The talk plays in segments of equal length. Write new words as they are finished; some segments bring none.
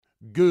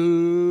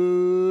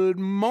Good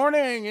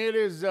morning. It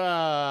is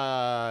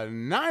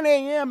 9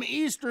 a.m.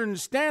 Eastern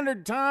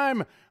Standard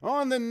Time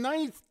on the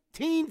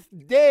 19th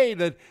day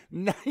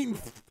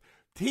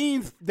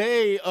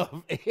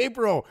of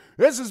April.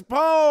 This is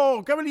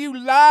Paul coming to you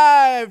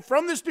live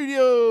from the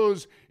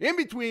studios in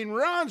between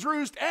Ron's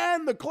Roost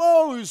and the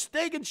closed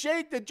Steak and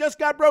Shake that just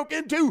got broke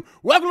into.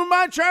 Welcome to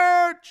my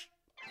church.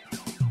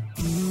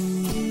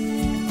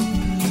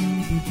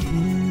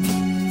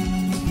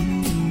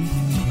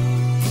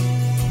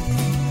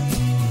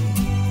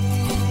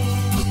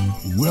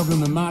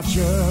 Welcome to my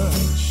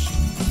church.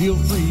 Feel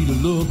free to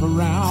look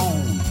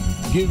around.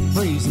 Give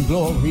praise and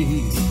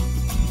glory.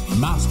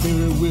 My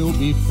spirit will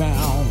be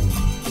found.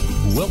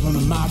 Welcome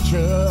to my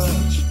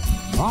church.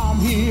 I'm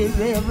here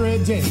every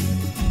day.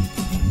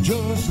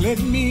 Just let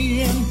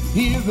me in.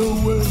 Hear the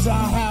words I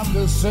have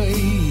to say.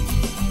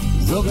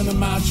 Welcome to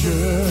my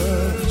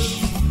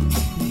church.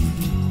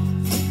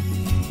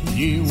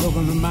 Yeah,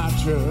 welcome to my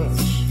church.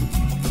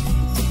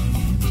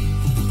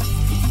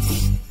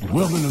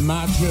 Welcome to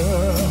my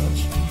church.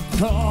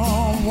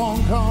 Come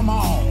on, come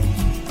on.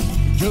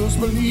 Just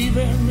believe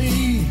in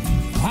me.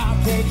 I'll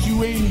catch you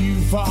when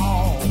you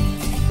fall.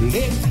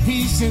 Let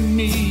peace in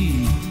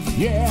me.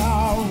 Yeah,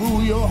 I'll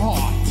rule your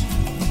heart.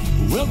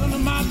 Welcome to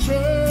my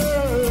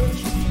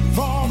church.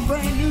 For a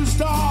brand new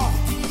start.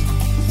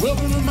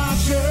 Welcome to my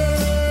church.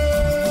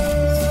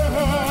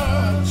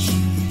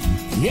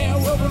 Yeah,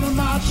 welcome to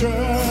my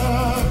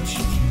church.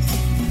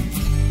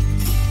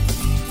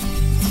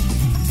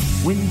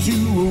 When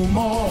two or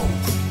more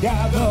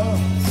gather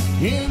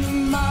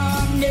in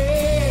my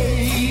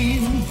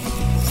name,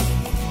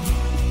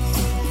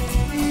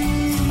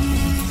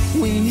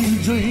 when you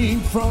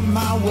drink from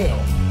my well,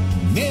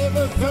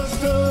 never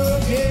thirst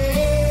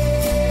again.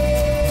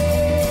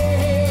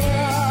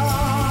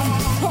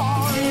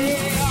 Oh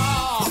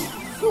yeah,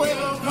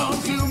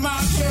 welcome to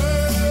my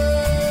church.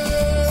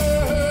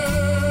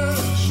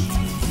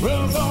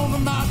 Welcome to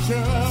my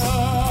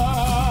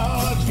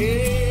church,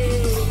 yeah.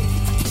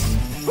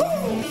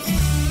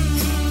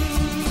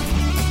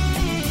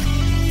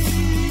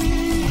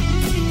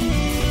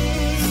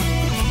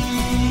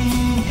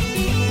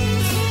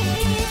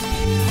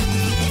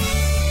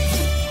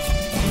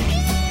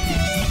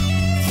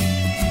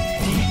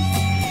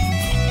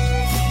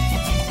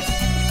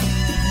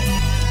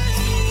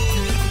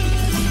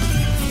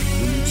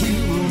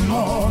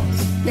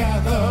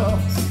 Gather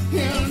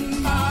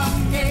in my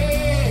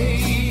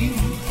name.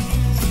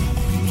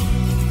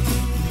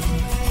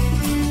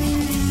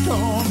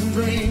 Come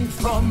drink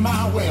from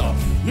my well.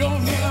 You'll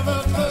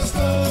never thirst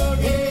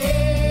again.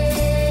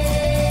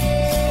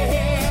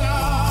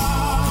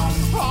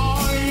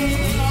 Oh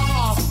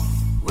yeah.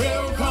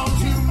 Welcome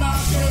to my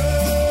church.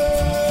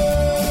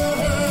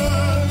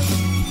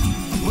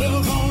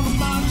 Welcome to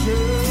my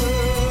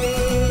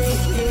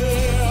church.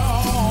 Yeah.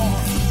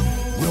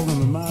 Welcome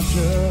to my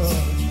church.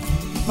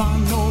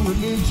 Find no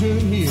religion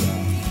here.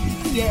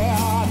 Yeah,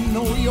 I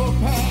know your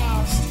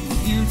past.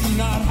 You do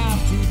not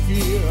have to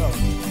fear.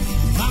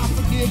 My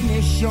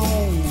forgiveness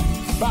shown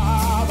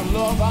by the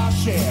love I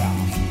share.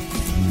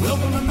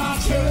 Welcome to my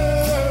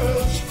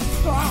church.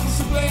 I'm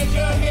so glad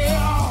you're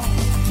here.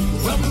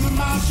 Welcome to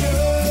my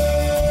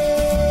church.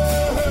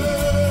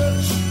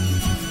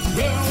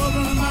 Yeah,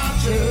 welcome to my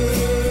church.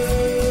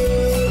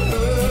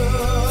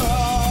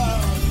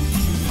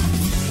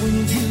 When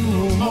two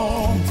or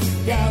more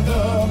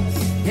gather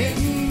in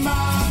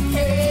my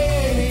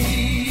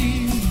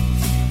name.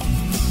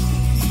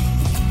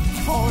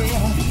 Oh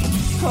yeah,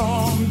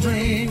 come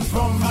drink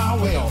from my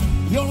well.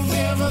 You'll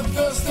never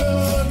thirst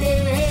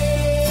again.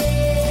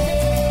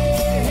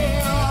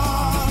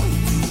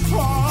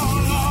 Oh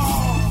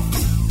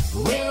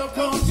Lord,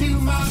 welcome to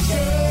my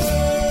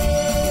church.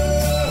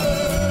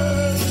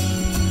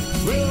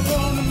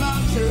 Welcome to my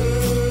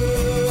church.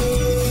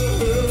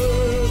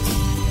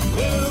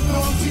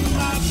 Welcome to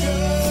my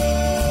church.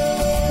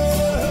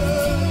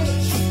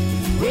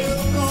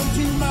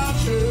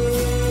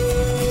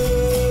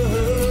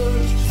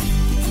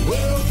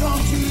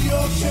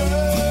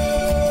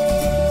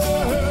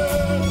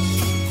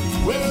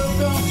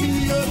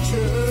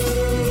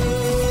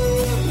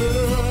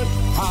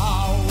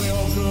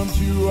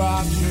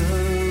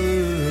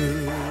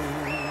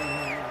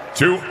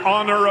 To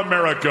honor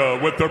America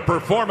with the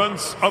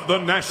performance of the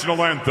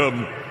national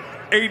anthem,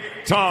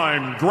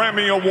 8-time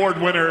Grammy Award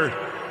winner,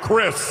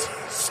 Chris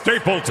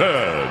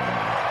Stapleton.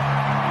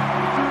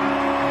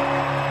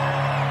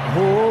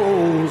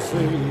 Oh,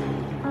 say,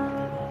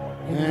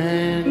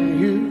 can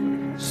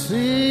you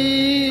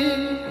see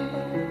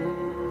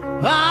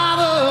by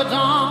the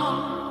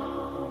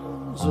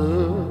dawn's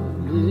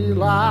early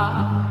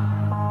light?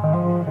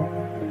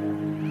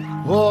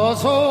 Oh,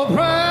 so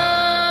proudly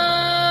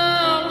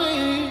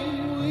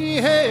we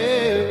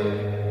hailed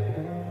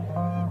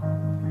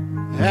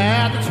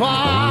at the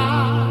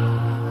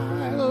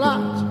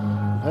twilight's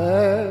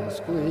last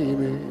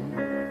gleaming,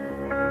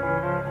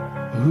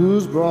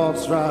 whose broad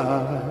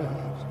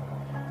stripes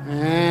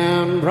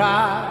and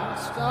bright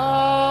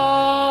stars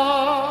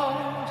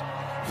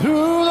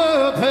through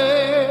the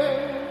pale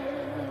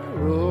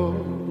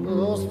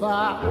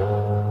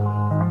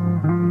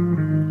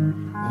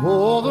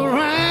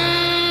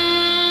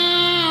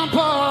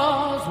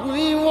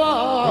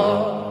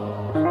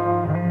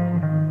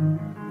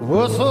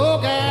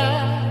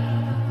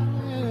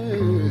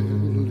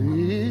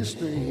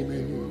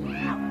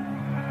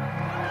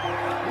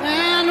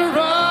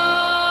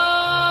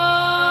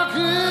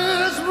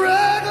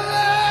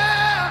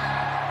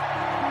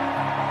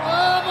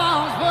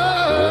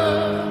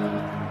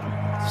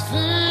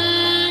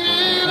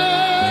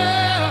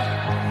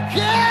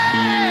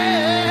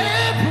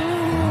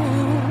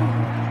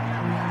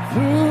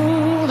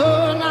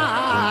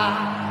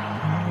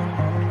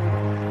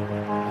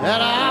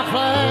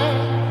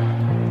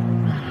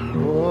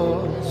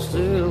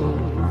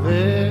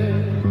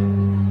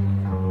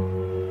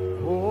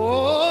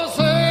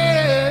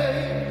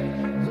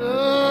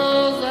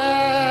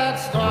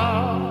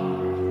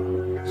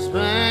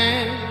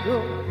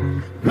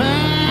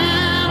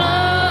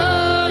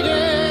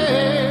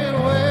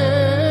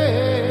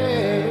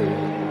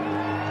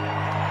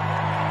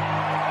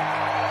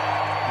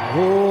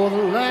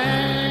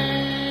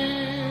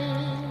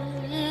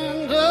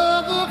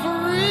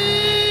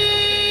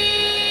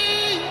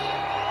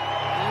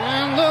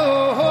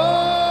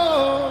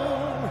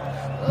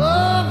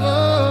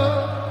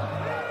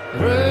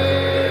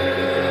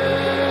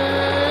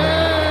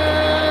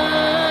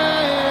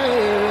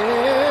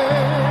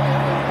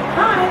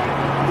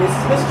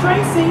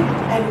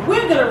And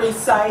we're going to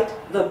recite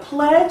the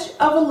Pledge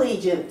of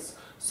Allegiance.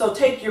 So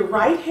take your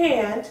right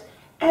hand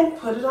and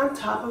put it on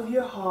top of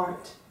your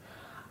heart.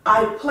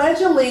 I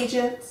pledge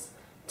allegiance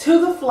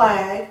to the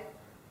flag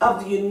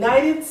of the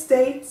United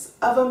States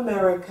of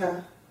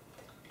America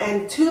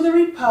and to the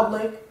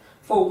republic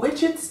for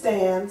which it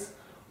stands,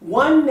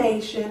 one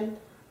nation,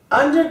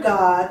 under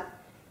God,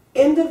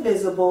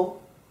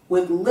 indivisible,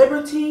 with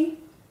liberty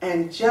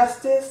and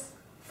justice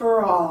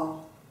for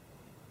all.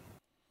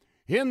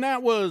 And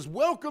that was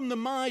Welcome to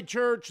My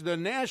Church, the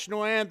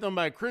national anthem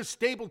by Chris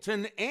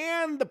Stapleton,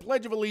 and the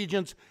Pledge of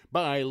Allegiance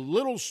by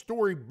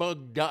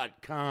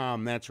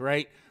LittleStorybug.com. That's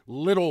right,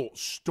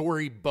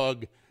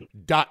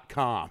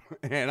 LittleStorybug.com.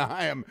 And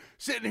I am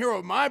sitting here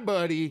with my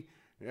buddy,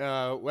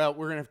 well,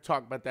 we're going to have to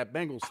talk about that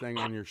Bengals thing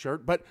on your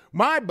shirt, but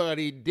my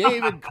buddy,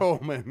 David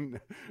Coleman,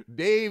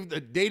 Dave,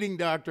 the dating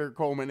Dr.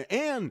 Coleman,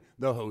 and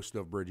the host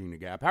of Bridging the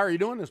Gap. How are you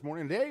doing this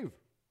morning, Dave?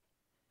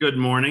 Good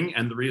morning,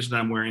 and the reason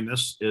I'm wearing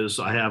this is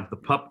I have the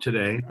pup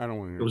today. I don't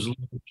want to.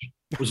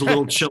 It was a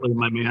little chilly,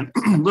 my man.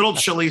 A little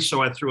chilly,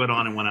 so I threw it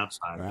on and went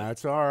outside.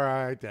 That's all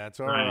right. That's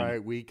all right.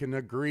 We can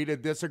agree to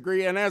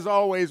disagree. And as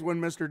always,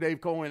 when Mr.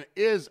 Dave Coleman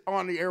is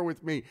on the air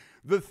with me,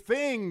 the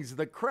things,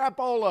 the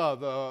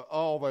crapola,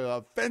 all the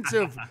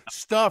offensive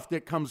stuff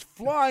that comes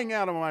flying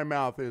out of my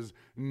mouth is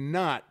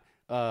not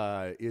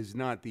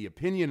the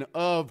opinion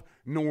of,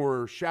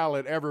 nor shall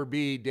it ever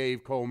be,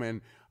 Dave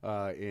Coleman.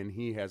 And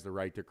he has the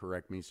right to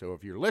correct me. So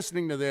if you're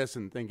listening to this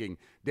and thinking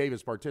Dave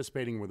is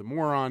participating with a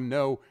moron,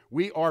 no,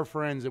 we are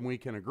friends and we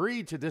can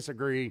agree to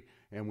disagree,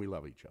 and we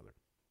love each other.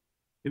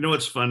 You know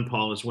what's fun,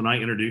 Paul, is when I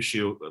introduce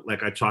you,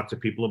 like I talk to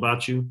people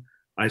about you,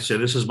 I say,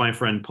 this is my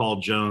friend Paul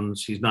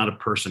Jones. He's not a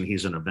person,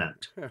 he's an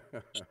event.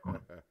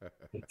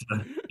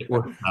 It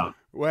works out.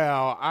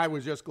 Well, I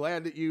was just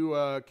glad that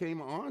you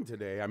came on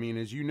today. I mean,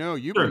 as you know,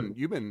 you've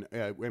been,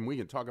 and we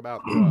can talk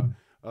about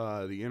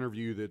the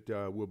interview that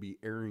will be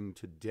airing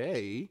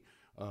today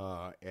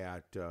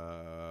at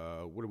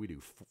what do we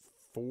do?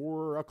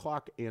 4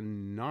 o'clock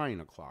and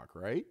 9 o'clock,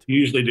 right? You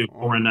usually do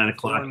 4 and 9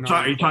 o'clock.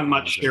 Are you talking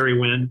about Sherry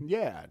Wynn?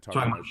 Yeah,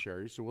 talking about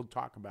Sherry. So we'll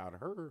talk about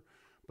her.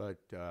 But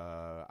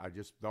I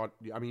just thought,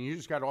 I mean, you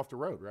just got off the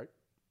road, right?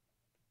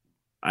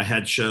 I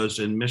had shows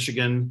in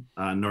Michigan,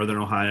 Northern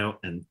Ohio,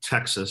 and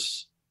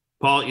Texas.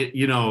 Paul,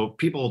 you know,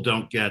 people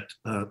don't get,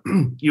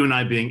 you and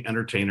I being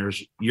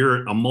entertainers,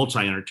 you're a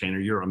multi-entertainer,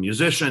 you're a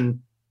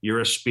musician, you're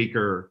a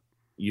speaker,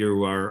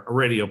 you are a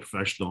radio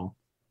professional.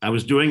 I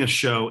was doing a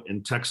show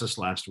in Texas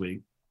last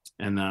week,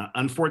 and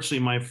unfortunately,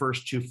 my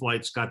first 2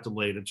 flights got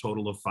delayed a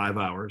total of 5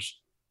 hours.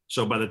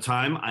 So by the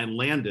time I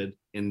landed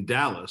in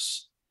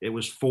Dallas, it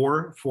was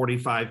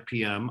 4:45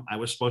 p.m. I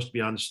was supposed to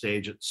be on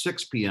stage at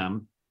 6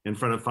 p.m. in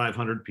front of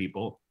 500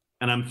 people,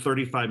 and I'm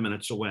 35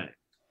 minutes away.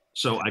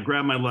 So I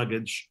grabbed my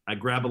luggage, I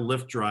grabbed a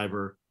Lyft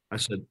driver. I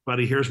said,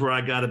 buddy, here's where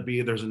I gotta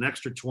be. There's an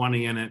extra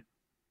 20 in it.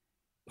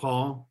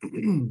 Paul,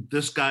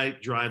 this guy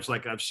drives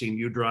like I've seen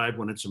you drive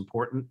when it's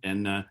important.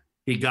 And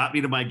he got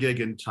me to my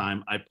gig in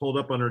time. I pulled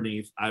up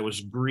underneath. I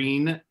was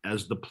green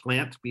as the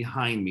plant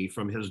behind me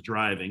from his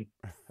driving.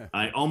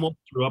 I almost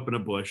threw up in a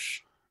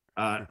bush.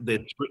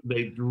 They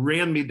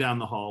ran me down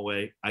the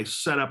hallway. I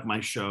set up my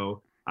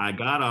show. I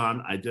got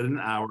on, I did an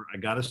hour. I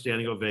got a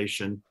standing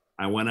ovation.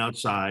 I went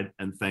outside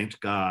and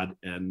thanked God.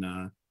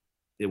 And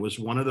it was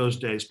one of those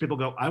days. People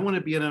go, I want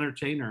to be an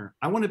entertainer.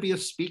 I want to be a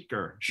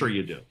speaker. Sure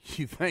you do.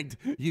 You thanked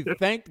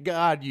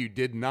God you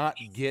did not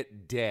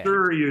get dead.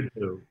 Sure you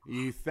do.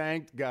 You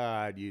thanked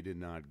God you did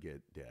not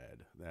get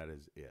dead. That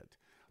is it.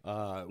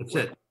 That's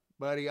it.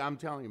 Buddy, I'm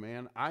telling you,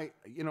 man,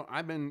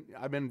 I've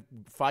been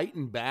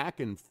fighting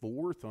back and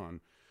forth on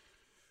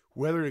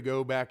whether to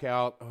go back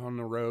out on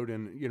the road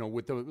and, you know,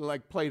 with the,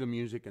 like, play the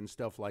music and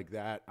stuff like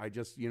that. I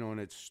just, you know, and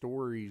it's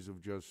stories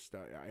of just,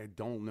 I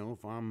don't know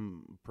if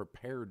I'm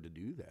prepared to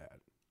do that.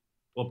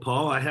 Well,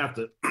 Paul, I have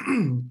to,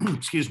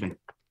 excuse me.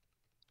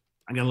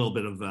 I got a little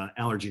bit of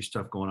allergy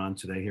stuff going on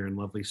today here in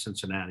lovely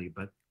Cincinnati,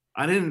 but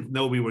I didn't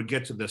know we would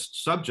get to this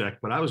subject,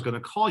 but I was going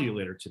to call you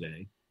later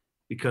today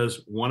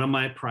because one of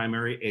my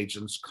primary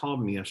agents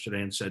called me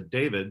yesterday and said,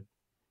 David,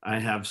 I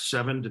have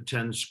 7 to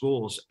 10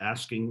 schools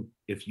asking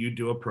if you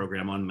do a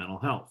program on mental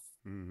health.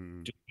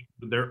 Mm-hmm.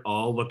 They're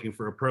all looking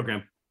for a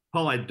program.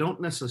 Paul, I don't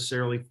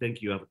necessarily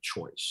think you have a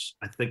choice.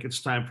 I think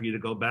it's time for you to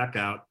go back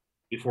out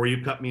before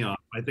you cut me off.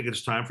 I think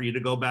it's time for you to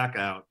go back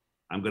out.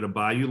 I'm going to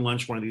buy you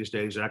lunch one of these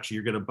days. Actually,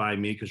 you're going to buy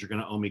me because you're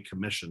going to owe me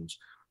commissions.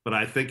 But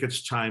I think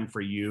it's time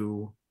for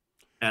you,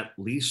 at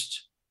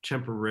least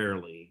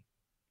temporarily,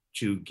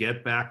 to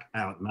get back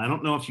out. And I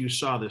don't know if you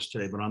saw this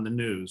today, but on the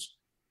news,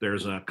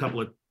 there's a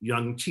couple of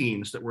young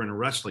teens that were in a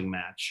wrestling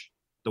match.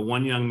 The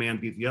one young man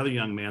beat the other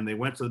young man. They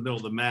went to the middle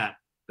of the mat.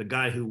 The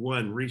guy who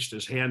won reached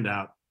his hand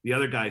out. The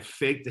other guy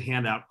faked the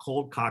hand out,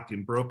 cold cocked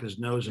him, broke his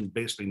nose, and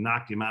basically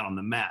knocked him out on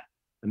the mat.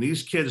 And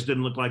these kids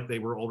didn't look like they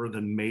were older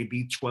than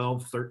maybe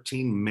 12,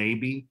 13,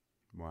 maybe.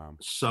 Wow.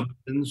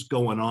 Something's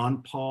going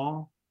on,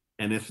 Paul.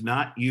 And if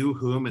not you,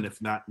 whom? And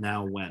if not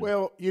now, when?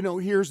 Well,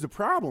 here's the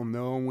problem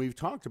though, and we've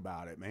talked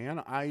about it,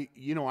 man. I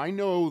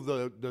know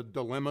the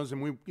dilemmas,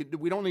 and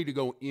we don't need to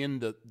go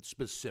into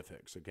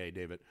specifics, okay,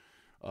 David,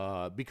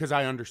 because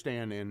I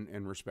understand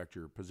and respect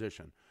your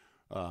position.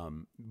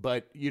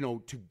 But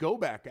to go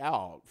back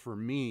out for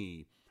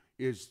me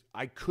is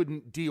I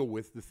couldn't deal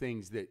with the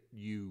things that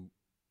you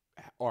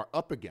are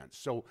up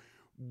against. So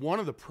one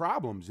of the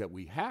problems that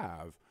we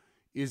have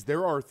is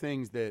there are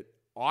things that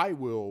I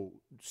will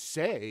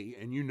say,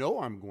 and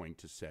I'm going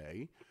to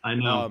say. I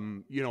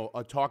know.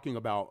 Talking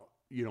about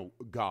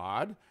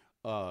God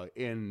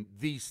and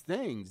these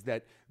things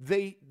that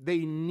they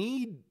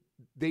need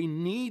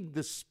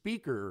the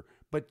speaker,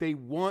 but they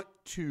want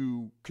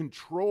to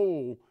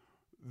control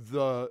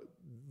they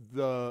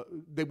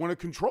want to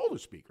control the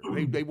speaker.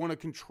 They want to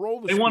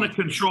control the. They want to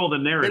control the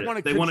narrative. They want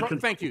to control.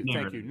 Thank you,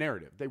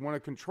 narrative. They want to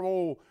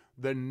control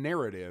the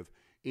narrative.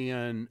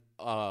 And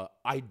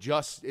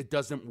it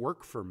doesn't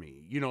work for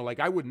me.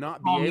 I would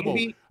not be able.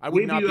 I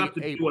would not have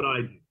be to able. Do what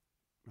I do.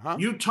 Huh?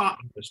 You taught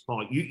me this,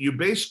 Paul. You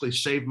basically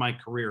saved my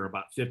career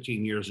about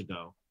 15 years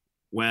ago.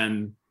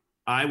 When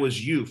I was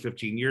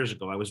 15 years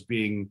ago, I was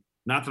being,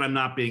 not that I'm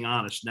not being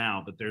honest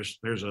now, but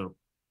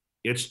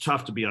it's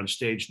tough to be on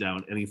stage now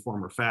in any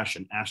form or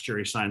fashion. Ask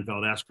Jerry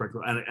Seinfeld,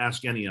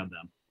 ask any of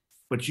them.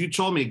 But you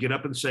told me to get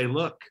up and say,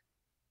 look,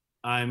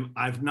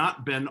 I've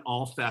not been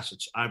all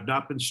facets. I've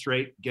not been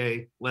straight,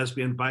 gay,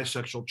 lesbian,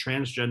 bisexual,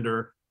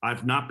 transgender.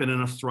 I've not been in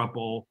a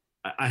throuple.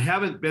 I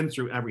haven't been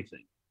through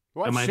everything.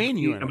 Well, I've seen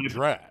you in a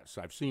dress.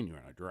 I've seen you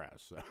in a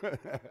dress.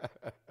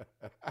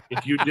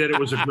 If you did, it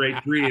was a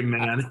great dream,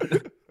 man.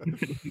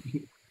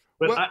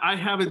 But I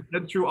haven't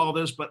been through all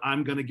this, but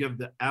I'm going to give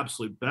the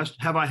absolute best.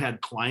 Have I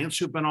had clients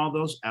who've been all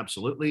those?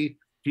 Absolutely.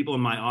 People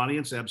in my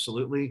audience?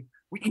 Absolutely.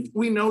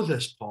 We know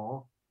this,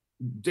 Paul.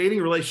 Dating,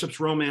 relationships,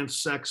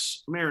 romance,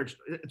 sex, marriage,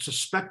 it's a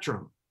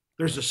spectrum.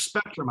 There's a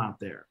spectrum out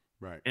there.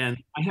 Right. And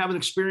I haven't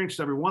experienced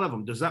every one of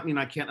them. Does that mean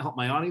I can't help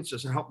my audience?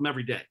 Does it help them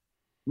every day?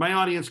 My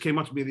audience came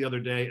up to me the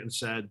other day and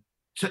said,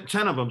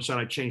 10 of them said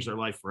I changed their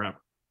life forever.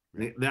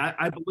 Right.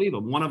 I believe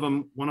them. One of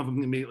them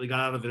immediately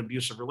got out of an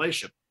abusive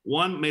relationship.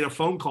 One made a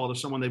phone call to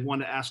someone they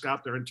wanted to ask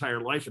out their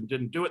entire life and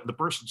didn't do it. And the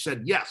person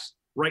said yes,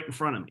 right in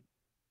front of me.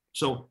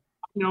 So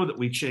I know that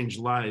we change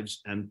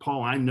lives. And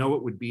Paul, I know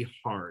it would be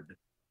hard.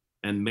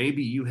 And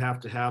maybe you have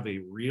to have a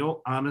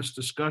real honest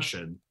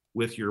discussion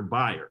with your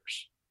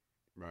buyers.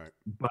 Right.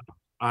 But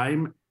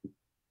I'm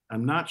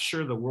not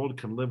sure the world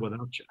can live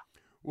without you.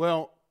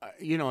 Well,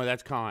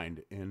 that's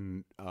kind.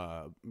 And,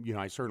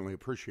 I certainly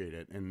appreciate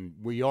it. And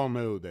we all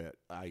know that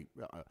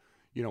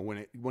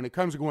when it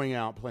comes to going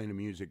out playing the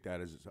music,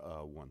 that is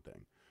one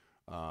thing.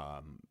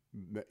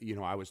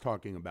 I was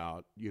talking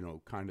about,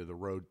 kind of the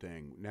road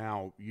thing.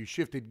 Now, you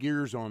shifted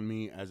gears on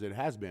me, as it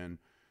has been,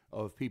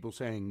 of people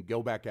saying,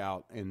 go back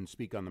out and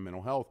speak on the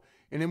mental health.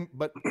 And then,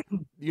 but,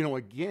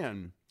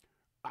 again,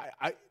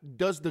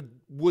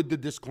 would the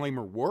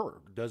disclaimer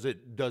work? Does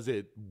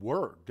it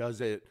work?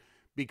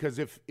 Because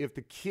if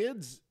the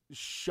kids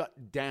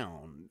shut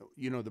down,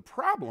 the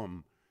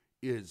problem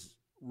is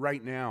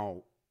right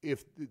now,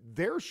 if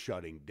they're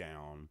shutting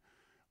down,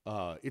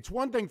 it's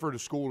one thing for the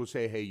school to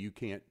say, hey, you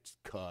can't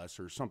cuss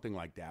or something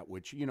like that,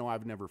 which,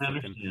 I've never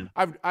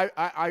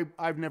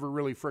I've never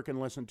really frickin'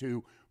 listened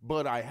to,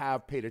 but I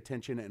have paid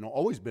attention and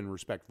always been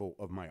respectful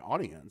of my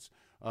audience,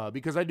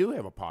 because I do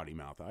have a potty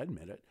mouth. I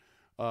admit it.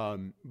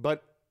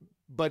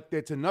 But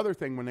it's another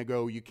thing when they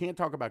go, you can't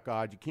talk about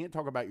God, you can't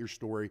talk about your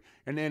story.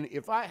 And then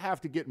if I have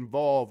to get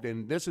involved,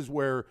 and this is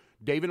where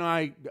Dave and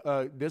I,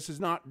 this is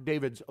not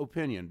David's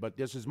opinion, but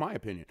this is my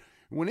opinion.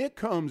 When it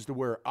comes to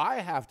where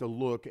I have to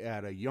look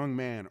at a young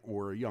man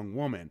or a young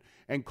woman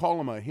and call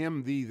them a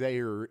him, thee, they,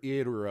 or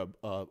it, or a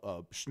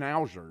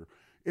schnauzer,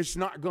 it's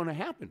not going to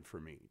happen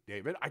for me,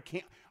 David.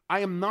 I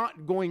am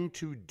not going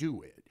to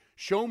do it.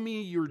 Show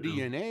me your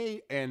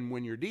DNA, and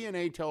when your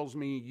DNA tells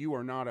me you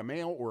are not a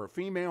male or a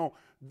female,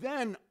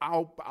 then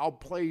I'll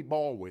play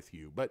ball with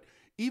you. But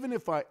even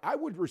if I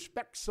would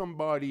respect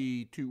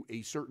somebody to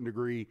a certain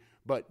degree,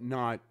 but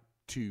not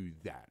to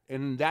that.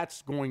 And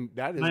that's going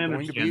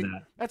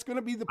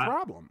to be the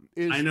problem.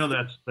 I know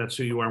that's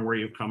who you are and where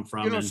you've come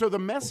from. So the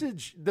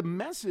message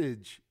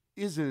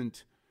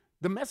isn't.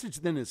 The message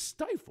then is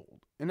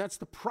stifled, and that's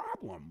the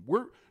problem.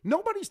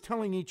 Nobody's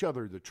telling each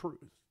other the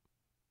truth,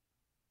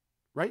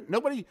 right?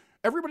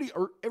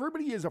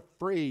 Everybody is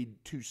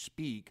afraid to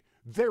speak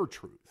their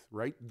truth,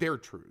 right? Their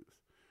truth,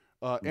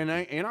 and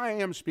I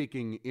am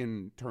speaking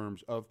in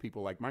terms of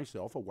people like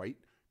myself, a white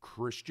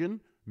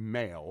Christian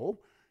male.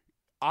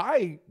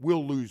 I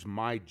will lose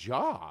my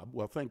job.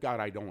 Well, thank God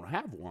I don't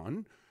have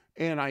one,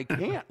 and I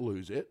can't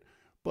lose it.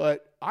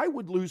 But I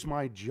would lose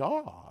my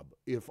job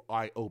if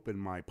I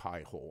opened my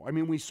pie hole. I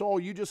mean,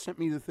 you just sent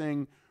me the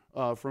thing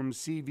from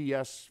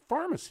CVS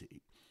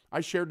Pharmacy.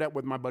 I shared that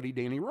with my buddy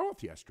Danny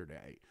Roth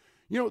yesterday.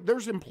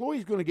 There's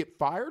employees going to get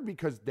fired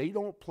because they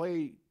don't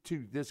play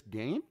to this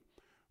game.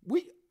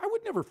 I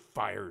would never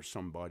fire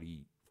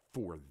somebody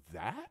for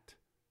that.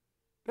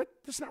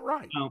 That's not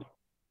right. No.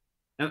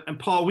 And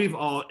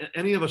Paul,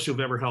 any of us who've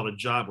ever held a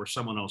job where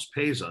someone else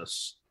pays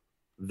us,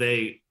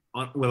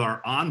 with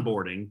our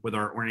onboarding, with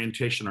our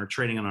orientation, our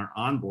training, and our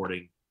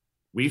onboarding,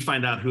 we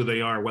find out who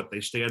they are, what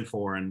they stand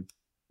for. And,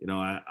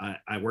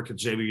 I worked at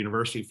Xavier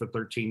University for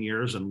 13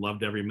 years and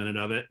loved every minute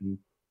of it. And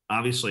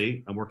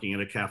obviously, I'm working at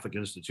a Catholic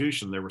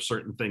institution. There were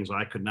certain things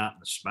I couldn't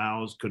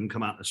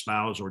come out and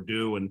espouse or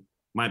do, and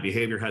my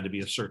behavior had to be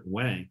a certain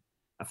way.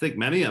 I think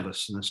many of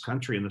us in this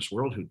country, in this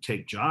world, who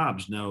take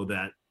jobs know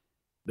that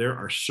there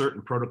are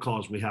certain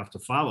protocols we have to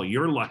follow.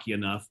 You're lucky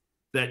enough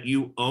that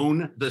you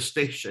own the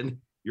station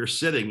you're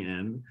sitting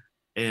in,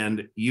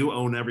 and you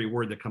own every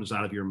word that comes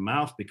out of your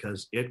mouth,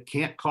 because it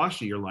can't cost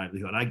you your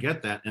livelihood. I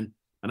get that. And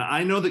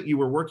I know that you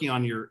were working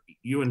on you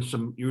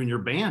and your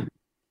band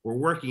were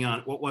working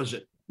on, what was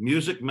it?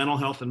 Music, mental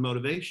health, and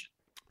motivation.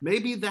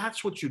 Maybe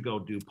that's what you go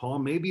do, Paul.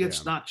 Maybe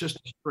it's not just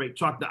a straight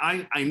talk.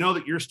 I know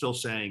that you're still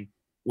saying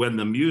when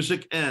the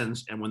music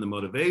ends and when the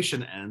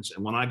motivation ends,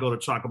 and when I go to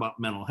talk about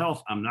mental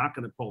health, I'm not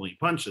going to pull any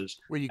punches.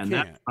 Well, you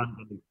can't.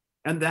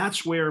 And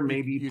that's where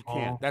maybe you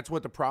can't. That's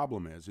what the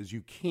problem is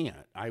you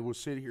can't. I will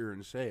sit here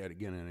and say it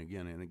again and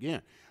again and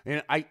again.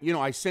 And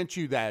I sent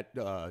you that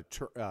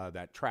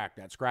track,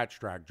 that scratch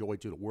track, "Joy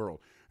to the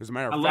World." As a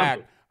matter of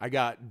fact, I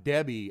got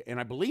Debbie, and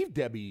I believe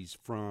Debbie's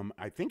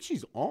I think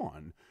she's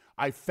on.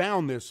 I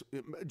found this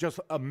just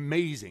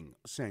amazing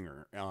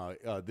singer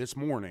this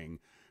morning,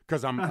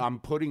 because I'm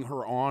putting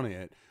her on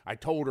it. I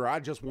told her I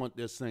just want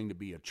this thing to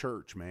be a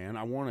church, man.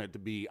 I want to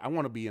be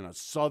in a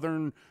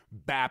Southern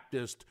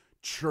Baptist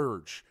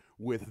church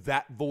with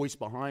that voice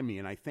behind me,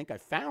 and I think I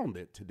found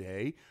it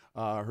today.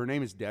 Her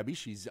name is Debbie.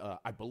 She's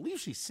I believe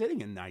she's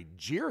sitting in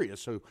Nigeria,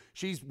 so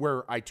she's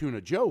where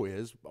Ituna Joe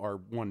is, our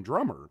one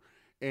drummer.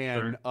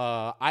 And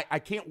sure. I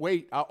can't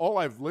wait. All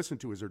I've listened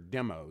to is her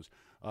demos,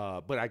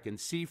 but I can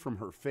see from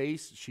her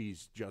face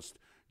she's just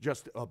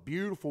a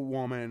beautiful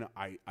woman.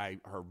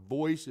 Her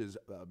voice is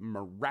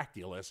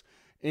miraculous.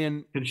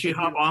 And can she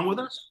hop on with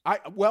us?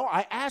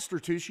 I asked her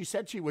to. She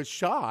said she was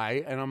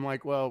shy, and I'm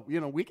like, well,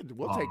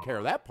 we'll take care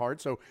of that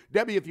part. So,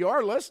 Debbie, if you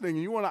are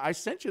listening and I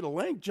sent you the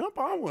link, jump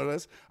on with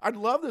us. I'd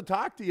love to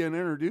talk to you and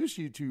introduce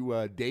you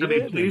to David.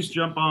 Debbie, please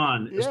jump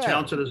on. Yeah. As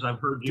talented as I've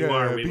heard you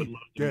are, we would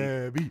love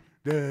to.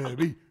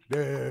 Debbie.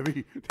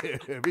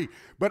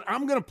 But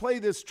I'm going to play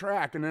this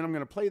track, and then I'm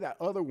going to play that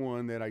other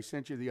one that I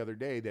sent you the other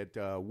day,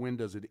 that When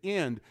Does It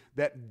End,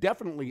 that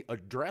definitely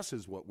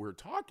addresses what we're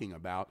talking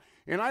about.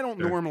 And I don't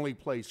normally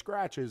play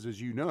scratches, as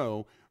you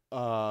know,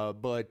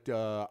 but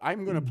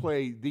I'm going to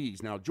play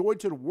these. Now, "Joy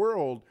to the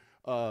World,"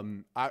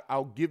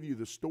 I'll give you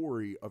the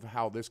story of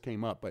how this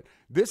came up. But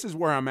this is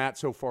where I'm at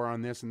so far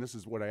on this, and this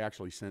is what I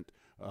actually sent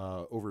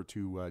over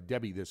to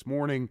Debbie this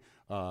morning.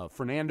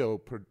 Fernando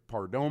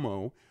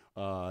Perdomo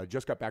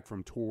just got back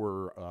from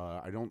tour.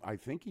 I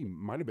think he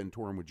might have been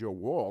touring with Joe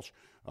Walsh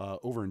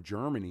over in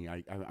Germany.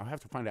 I'll have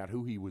to find out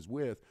who he was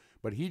with,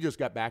 but he just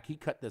got back. He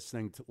cut this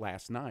thing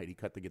last night. He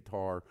cut the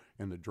guitar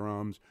and the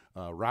drums.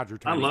 Roger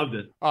Tiny. I loved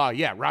it.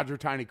 Yeah, Roger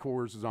Tiny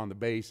Coors is on the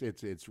bass.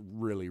 It's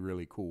really,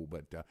 really cool.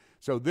 But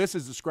so this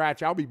is the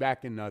scratch. I'll be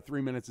back in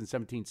 3 minutes and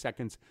 17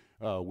 seconds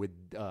with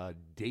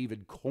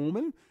David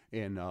Coleman.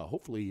 And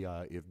hopefully,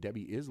 if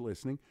Debbie is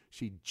listening,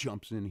 she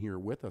jumps in here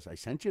with us. I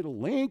sent you the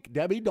link.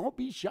 Debbie, don't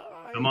be shy.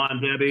 Come on,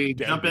 Debbie.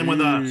 Jump in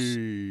with us.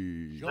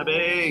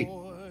 Debbie.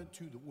 Joy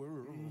to the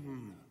world.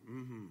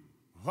 Mm-hmm.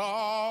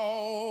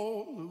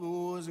 All the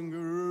boys and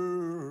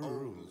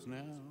girls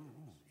now.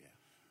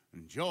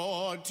 And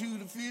joy to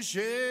the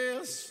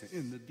fishes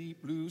in the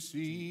deep blue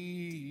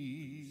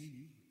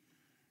sea.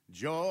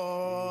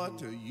 Joy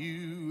to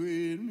you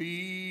and me.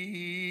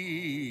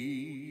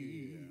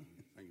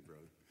 Thank you,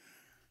 brother.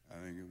 I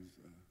think it was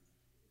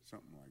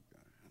something like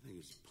that. I think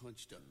it's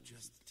punched up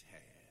just a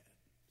tad.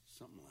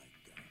 Something like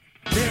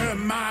that.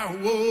 Jeremiah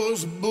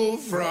was a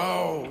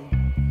bullfrog,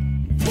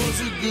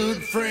 was a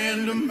good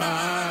friend of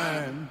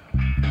mine.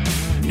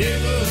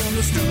 Never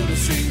understood a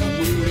single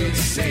word he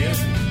said,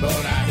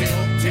 but I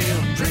helped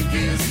him drink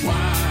his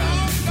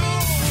wine.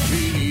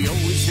 He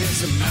always said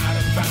some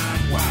mighty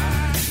fine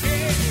wine.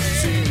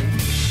 Singing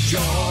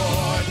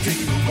joy to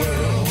the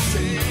world,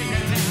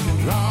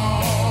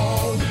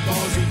 all the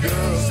boys and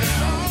girls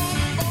now.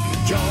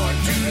 Joy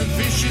to the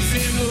fishes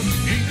in the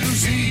deep blue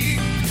sea.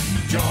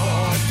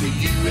 Joy to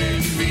you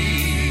and me.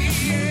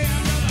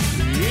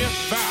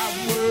 If I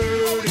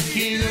were the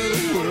king of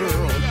the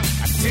world,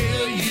 I'd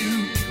tell you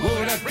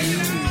what I do.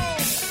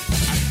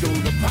 I'd throw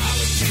the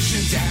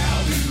politicians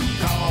out who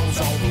cause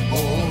all the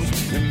wars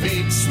and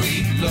make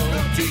sweet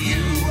love to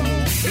you.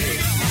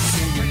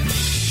 Singing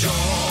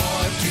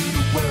joy to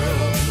the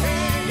world,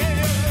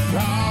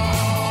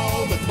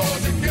 all the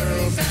boys and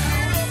girls now.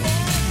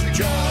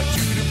 Joy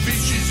to the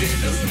fishes in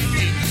the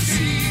deep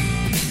sea.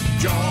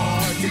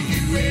 Joy to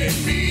you and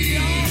me.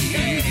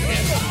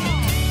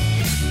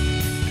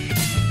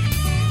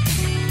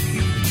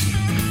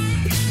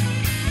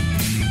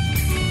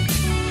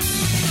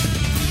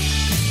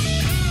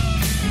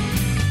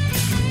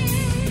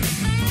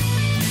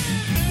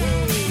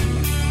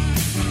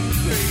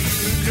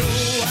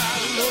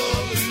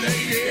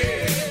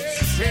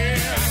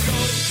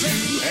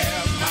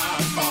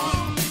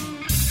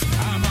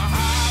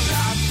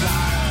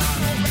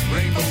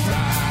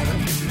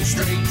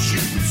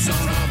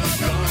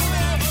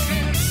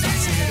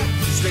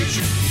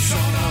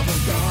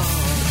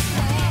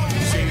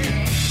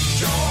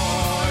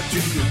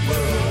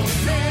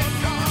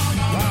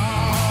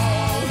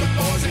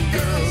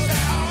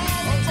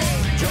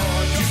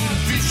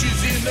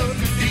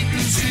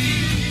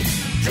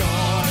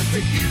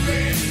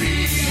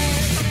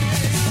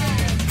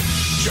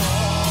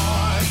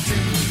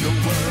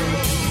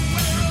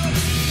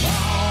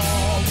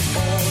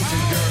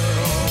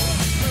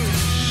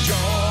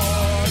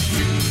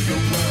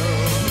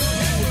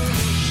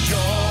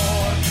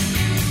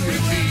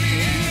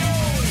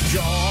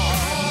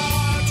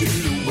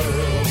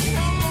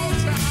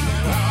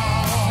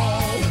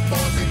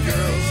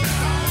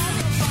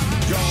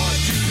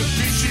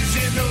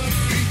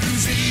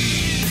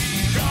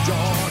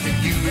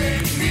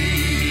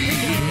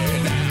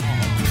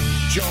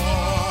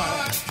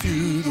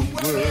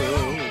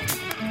 world.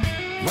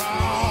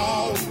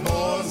 All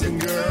boys and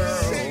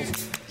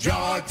girls,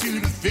 joy to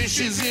the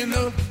fishes in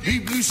the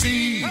deep blue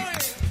sea,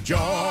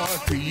 joy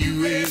to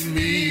you and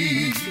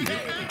me.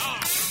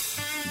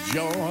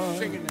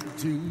 Joy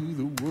to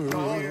the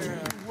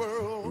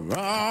world.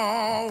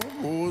 All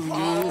boys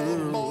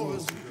and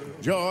girls,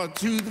 joy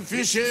to the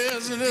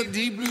fishes in the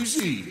deep blue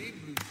sea,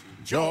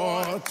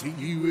 joy to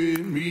you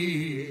and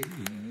me.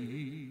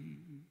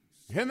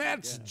 And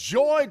that's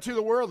Joy to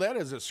the World. That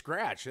is a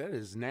scratch. That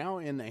is now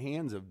in the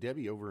hands of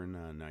Debbie over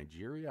in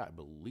Nigeria, I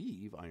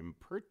believe. I'm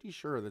pretty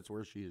sure that's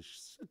where she is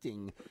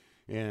sitting.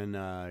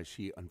 And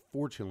she,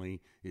 unfortunately,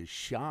 is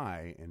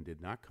shy and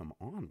did not come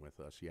on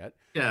with us yet.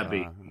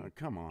 Debbie.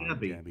 Come on,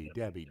 Debbie.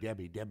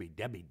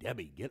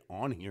 Get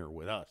on here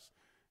with us.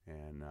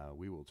 And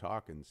we will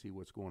talk and see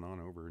what's going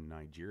on over in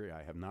Nigeria.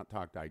 I have not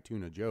talked to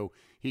Ituna Joe.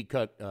 He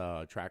cut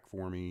track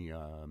for me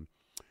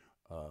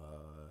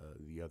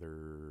the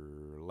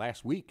other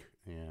last week,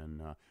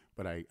 and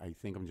but I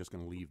think I'm just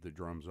going to leave the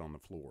drums on the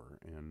floor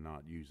and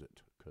not use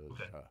it because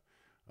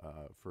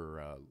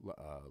for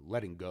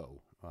letting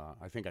go.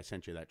 I think I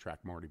sent you that track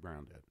Marty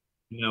Brown did.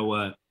 You know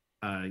what?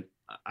 I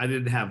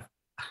didn't have.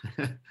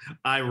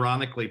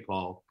 Ironically,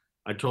 Paul,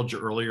 I told you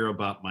earlier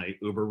about my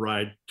Uber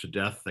ride to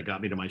death that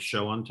got me to my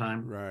show on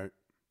time. Right.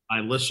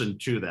 I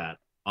listened to that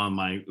on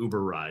my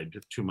Uber ride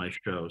to my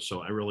show,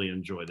 so I really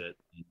enjoyed it.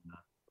 And,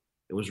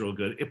 it was real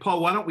good. Hey, Paul,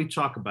 why don't we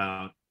talk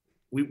about,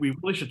 we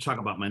really should talk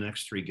about my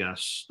next three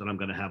guests that I'm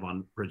going to have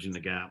on Bridging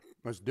the Gap.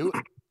 Let's do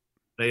it.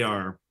 They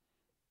are,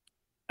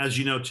 as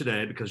you know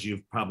today, because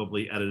you've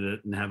probably edited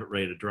it and have it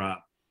ready to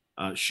drop,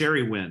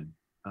 Sherry Wynn.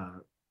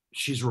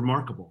 She's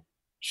remarkable.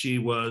 She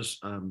was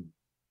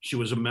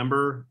a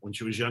member, when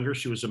she was younger,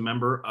 she was a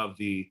member of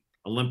the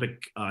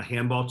Olympic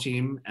handball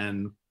team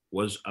and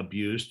was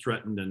abused,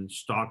 threatened, and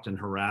stalked and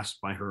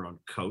harassed by her own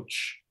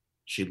coach.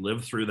 She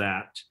lived through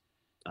that.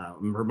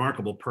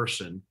 Remarkable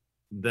person.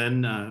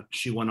 Then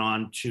she went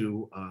on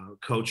to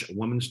coach a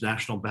women's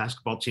national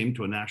basketball team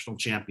to a national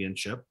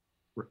championship.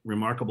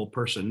 Remarkable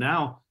person.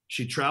 Now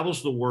she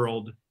travels the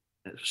world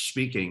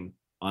speaking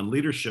on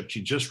leadership.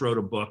 She just wrote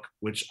a book,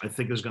 which I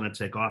think is going to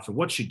take off. And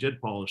what she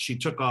did, Paul, is she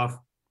took off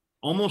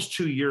almost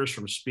 2 years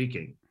from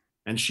speaking,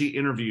 and she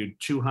interviewed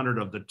 200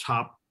 of the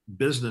top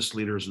business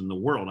leaders in the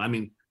world. I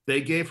mean,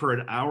 they gave her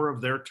an hour of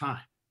their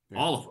time,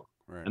 all of them.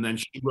 Right. And then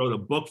she wrote a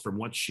book from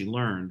what she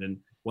learned. And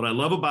what I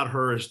love about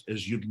her is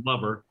you'd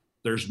love her.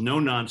 There's no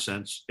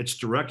nonsense. It's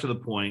direct to the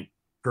point.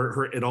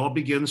 It all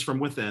begins from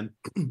within.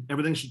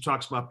 Everything she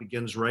talks about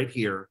begins right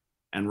here,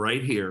 and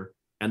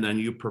then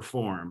you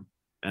perform.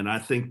 And I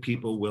think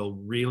people will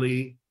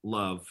really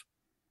love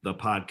the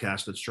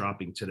podcast that's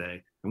dropping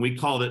today. And we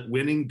called it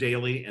Winning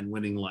Daily and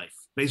Winning Life.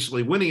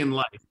 Basically, winning in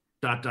life, ...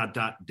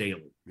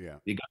 daily. Yeah.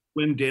 You got to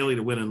win daily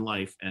to win in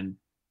life. And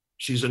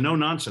she's a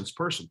no-nonsense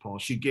person, Paul.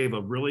 She gave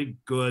a really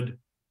good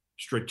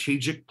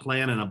strategic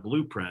plan and a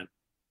blueprint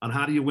on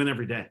how do you win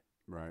every day.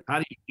 Right. How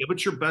do you give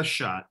it your best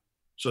shot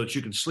so that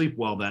you can sleep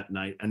well that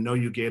night and know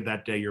you gave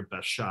that day your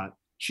best shot.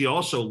 She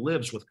also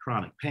lives with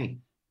chronic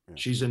pain. Yeah.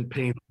 She's in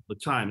pain all the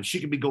time. And she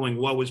could be going,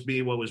 woe is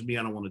me,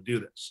 I don't want to do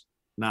this.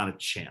 Not a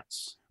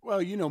chance.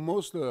 Well,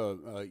 most of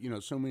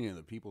so many of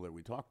the people that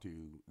we talk to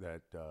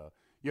that,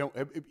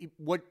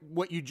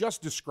 what you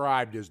just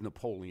described is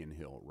Napoleon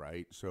Hill,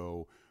 right?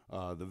 So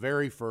the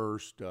very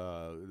first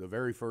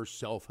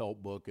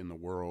self-help book in the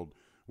world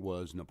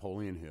was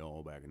Napoleon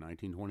Hill back in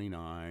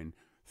 1929,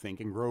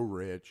 Think and Grow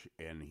Rich,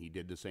 and he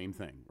did the same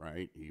thing,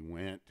 right? He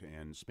went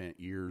and spent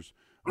years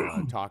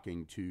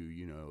talking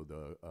to,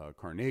 the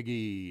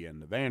Carnegie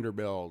and the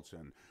Vanderbilts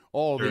and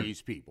all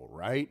these people,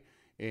 right?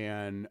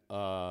 And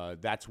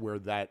that's where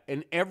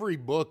and every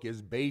book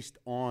is based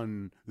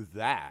on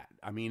that.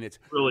 I mean, it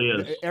really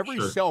is. Every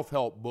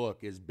self-help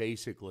book is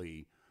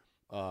basically,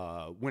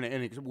 when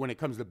it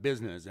comes to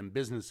business and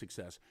business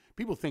success,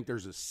 people think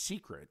there's a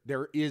secret.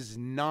 There is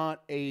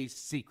not a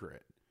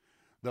secret.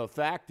 The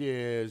fact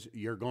is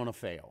you're going to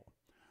fail.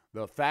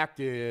 The fact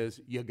is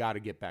you got to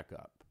get back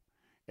up.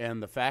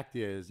 And the fact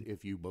is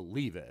if you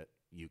believe it,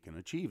 you can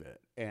achieve it.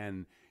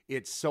 And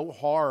it's so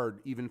hard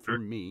even for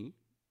me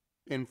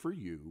and for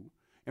you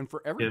and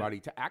for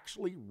everybody to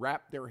actually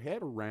wrap their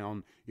head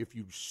around. If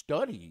you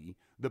study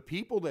the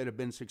people that have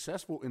been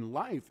successful in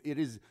life,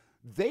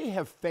 they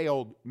have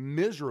failed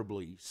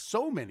miserably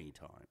so many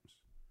times,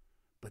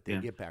 but they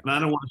get back. And I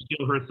don't want to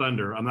steal her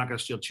thunder. I'm not going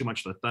to steal too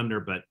much of the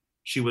thunder, but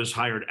she was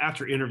hired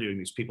after interviewing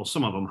these people.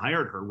 Some of them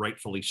hired her,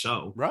 rightfully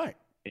so. Right.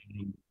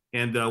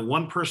 And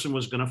one person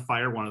was going to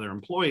fire one of their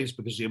employees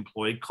because the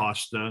employee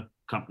cost the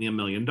company $1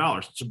 million.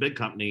 It's a big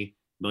company,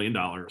 $1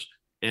 million.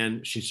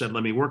 And she said,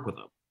 let me work with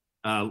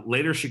them.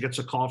 Later, she gets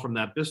a call from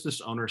that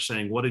business owner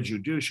saying, what did you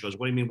do? She goes,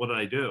 what do you mean, what did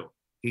I do?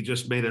 He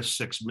just made us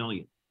 $6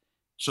 million.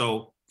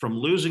 So from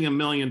losing $1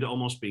 million to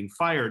almost being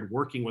fired,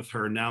 working with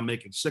her, now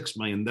making $6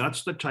 million,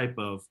 that's the type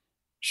of,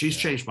 she's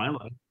changed my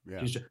life. Yeah.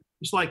 She's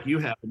just like you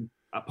have.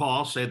 Paul,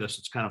 I'll say this,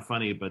 it's kind of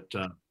funny, but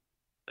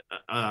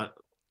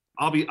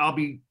I'll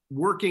be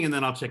working and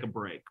then I'll take a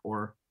break,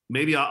 or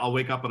maybe I'll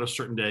wake up on a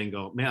certain day and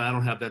go, man, I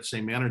don't have that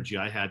same energy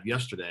I had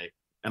yesterday.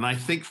 And I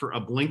think for a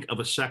blink of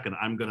a second,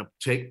 I'm going to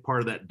take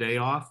part of that day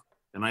off.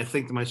 And I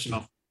think to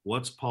myself,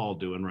 what's Paul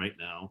doing right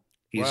now?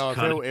 He's well,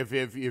 cutting,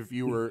 if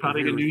you were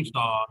cutting a new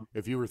song.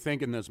 if you were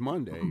thinking this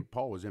Monday,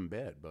 Paul was in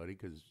bed, buddy,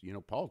 because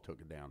Paul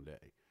took a down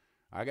day.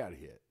 I got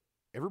hit.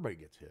 Everybody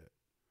gets hit.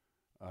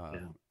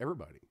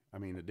 Everybody. I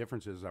mean, the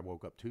difference is I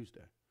woke up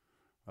Tuesday.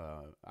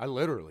 I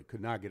literally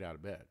could not get out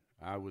of bed.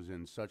 I was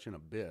in such an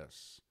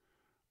abyss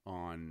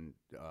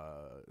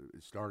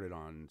it started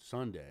on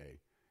Sunday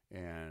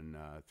and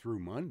through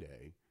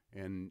Monday.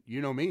 And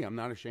you know me, I'm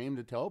not ashamed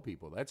to tell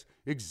people that's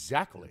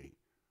exactly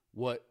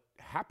what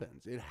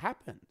happens. It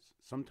happens.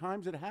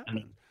 Sometimes it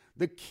happens.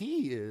 The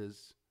key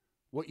is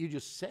what you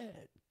just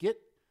said. Get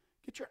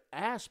your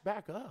ass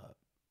back up.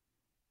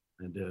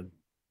 I did.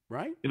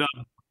 Right?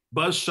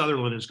 Buzz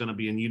Sutherland is going to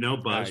be,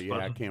 and Buzz. Yeah,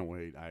 Buzz, I can't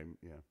wait.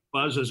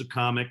 Buzz is a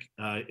comic.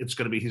 He's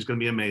going to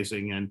be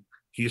amazing. And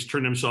he's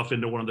turned himself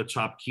into one of the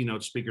top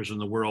keynote speakers in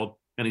the world.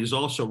 And he's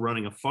also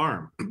running a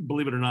farm.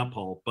 Believe it or not,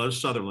 Paul, Buzz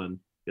Sutherland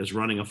is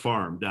running a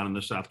farm down in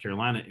the South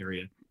Carolina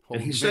area.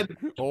 And he said,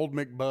 Old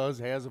McBuzz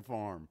has a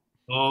farm.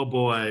 Oh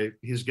boy,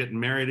 he's getting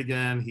married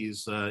again.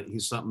 He's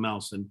something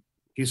else. And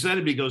he said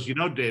to me, he goes,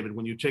 David,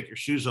 when you take your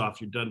shoes off,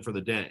 you're done for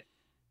the day.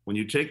 When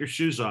you take your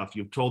shoes off,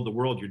 you've told the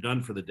world you're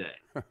done for the day.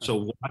 So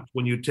watch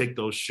when you take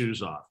those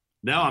shoes off.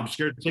 Now I'm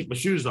scared to take my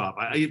shoes off.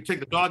 I take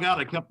the dog out.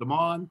 I kept them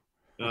on,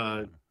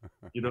 and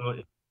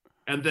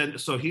then,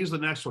 so he's the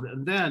next one.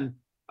 And then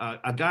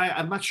a guy,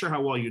 I'm not sure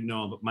how well you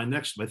know him, but my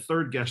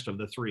third guest of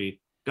the three,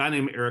 a guy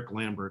named Eric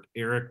Lambert.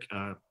 Eric,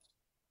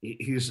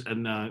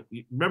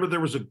 remember there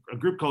was a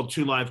group called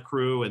Two Live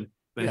Crew, and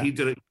then he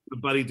did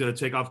a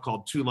takeoff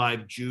called Two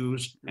Live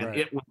Jews, and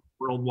it went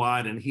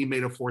worldwide, and he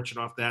made a fortune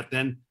off that.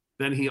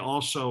 Then he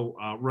also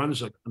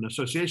runs an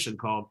association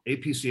called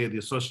APCA, the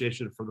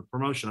Association for the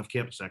Promotion of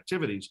Campus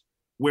Activities,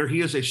 where he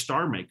is a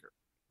star maker.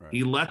 Right.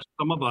 He lets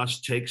some of us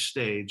take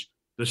stage.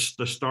 The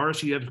stars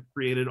he has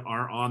created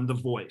are on The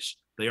Voice.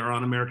 They are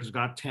on America's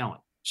Got Talent.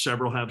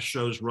 Several have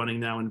shows running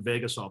now in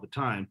Vegas all the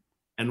time.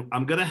 And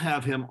I'm going to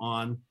have him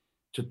on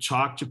to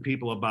talk to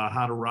people about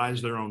how to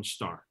rise their own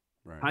star.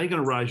 Right. How are you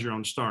going to rise your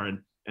own star?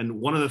 And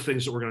one of the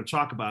things that we're going to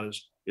talk about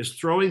is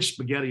throwing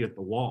spaghetti at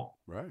the wall.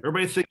 Right.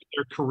 Everybody thinks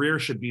their career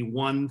should be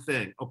one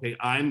thing. Okay,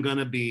 I'm going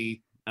to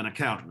be an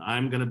accountant.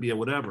 I'm going to be a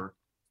whatever.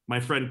 My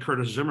friend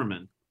Curtis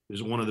Zimmerman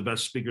is one of the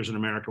best speakers in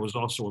America, was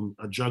also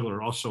a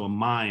juggler, also a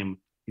mime.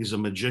 He's a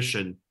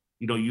magician.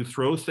 You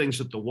throw things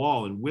at the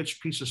wall, and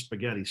which piece of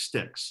spaghetti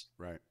sticks?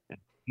 Right. And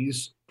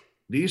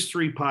these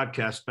three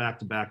podcasts back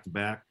to back to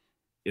back,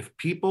 if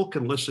people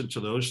can listen to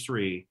those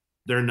three,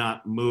 they're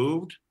not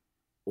moved,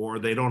 or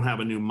they don't have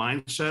a new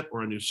mindset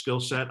or a new skill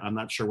set. I'm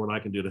not sure what I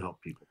can do to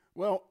help people.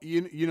 Well,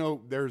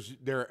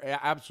 there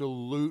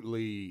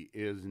absolutely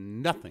is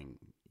nothing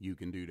you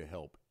can do to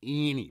help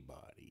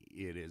anybody.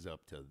 It is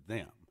up to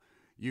them.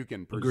 You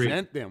can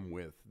present them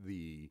with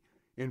the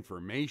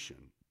information.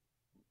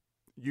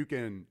 You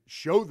can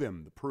show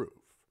them the proof.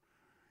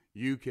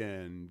 You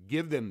can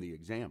give them the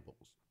examples.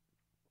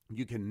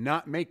 You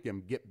cannot make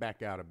them get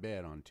back out of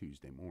bed on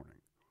Tuesday morning.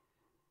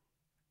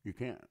 You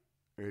can't.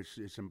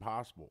 It's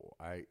impossible.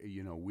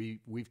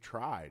 We've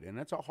tried, and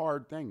that's a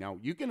hard thing. Now,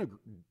 you can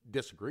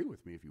disagree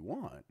with me if you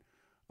want.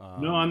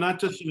 No, I'm not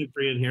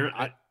disagreeing here.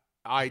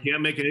 I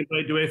can't make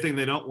anybody do anything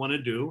they don't want to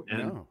do.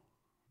 And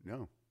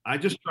no. I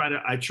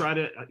try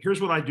to.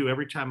 Here's what I do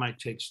every time I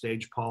take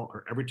stage, Paul,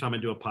 or every time I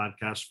do a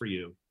podcast for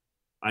you.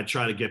 I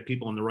try to get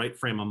people in the right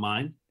frame of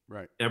mind.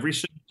 Right. Every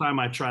single time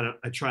I try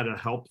to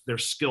help their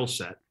skill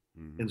set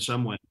in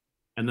some way,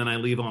 and then I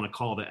leave on a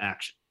call to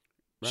action.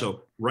 Right.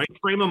 So right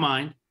frame of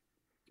mind.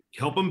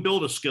 Help them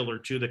build a skill or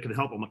two that can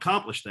help them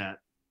accomplish that,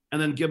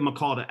 and then give them a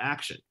call to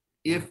action.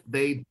 If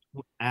they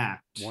don't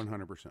act,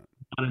 100%.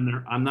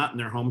 I'm not in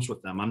their homes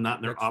with them. I'm not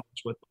in their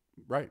office with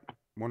them. Right,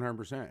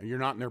 100%. You're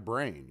not in their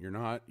brain. You're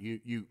not.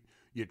 You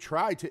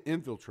try to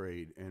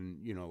infiltrate, and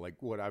like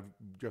what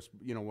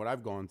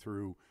I've gone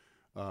through,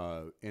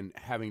 and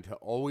having to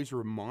always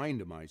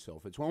remind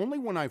myself. It's only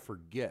when I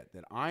forget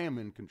that I am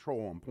in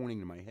control. I'm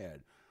pointing to my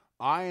head.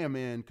 I am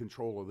in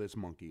control of this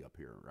monkey up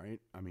here, right?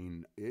 I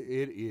mean,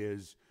 it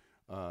is.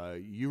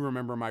 You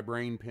remember my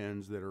brain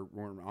pins that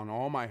were on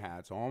all my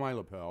hats, all my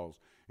lapels,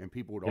 and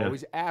people would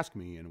always ask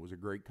me, and it was a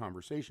great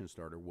conversation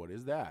starter, what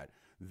is that?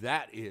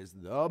 That is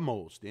the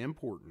most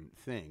important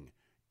thing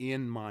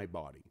in my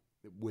body.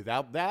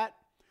 Without that,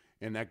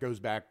 and that goes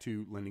back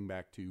to, lending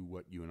back to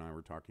what you and I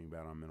were talking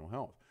about on mental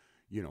health.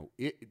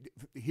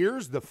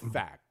 Here's the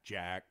fact,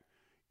 Jack.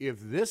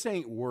 If this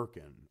ain't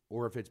working,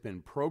 or if it's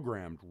been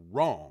programmed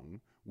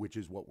wrong, which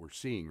is what we're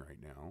seeing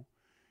right now,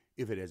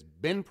 if it has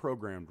been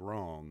programmed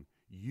wrong,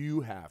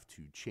 you have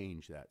to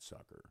change that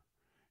sucker.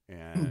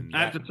 And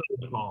I have to tell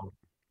you, Paul,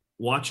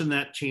 watching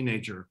that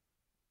teenager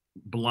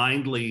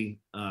blindly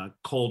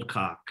cold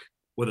cock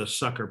with a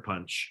sucker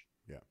punch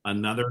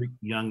another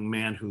young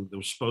man who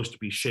was supposed to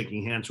be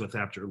shaking hands with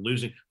after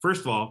losing.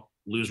 First of all,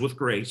 lose with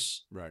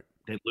grace. Right.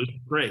 They lose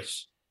with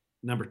grace.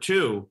 Number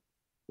two,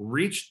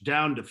 reached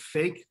down to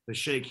fake the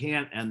shake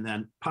hand and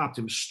then popped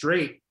him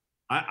straight.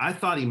 I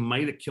thought he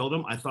might have killed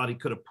him. I thought he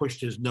could have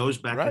pushed his nose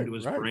back into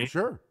his brain.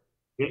 Sure.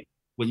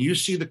 When you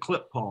see the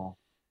clip, Paul,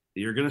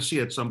 you're going to see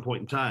at some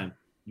point in time,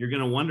 you're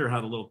going to wonder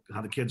how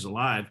the kid's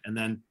alive. And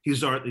then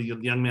the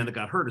young man that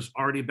got hurt is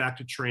already back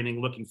to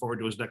training, looking forward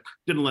to his neck.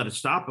 Didn't let it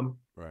stop him.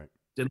 Right.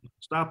 Didn't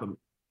stop him.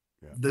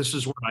 Yeah. This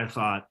is where I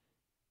thought,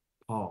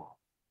 Paul,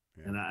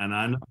 and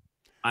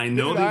I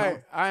know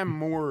that I'm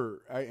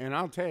more, and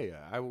I'll tell you,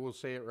 I will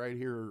say it right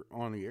here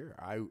on the air.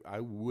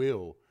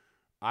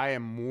 I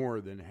am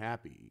more than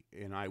happy,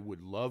 and I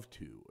would love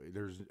to.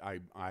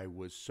 I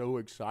was so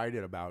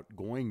excited about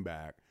going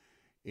back,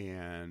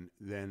 and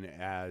then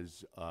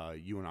as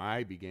you and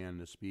I began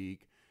to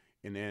speak,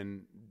 and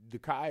then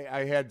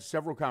I had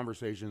several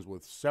conversations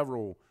with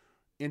several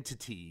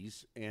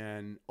entities,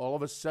 and all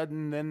of a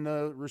sudden, then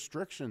the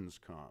restrictions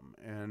come,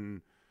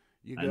 and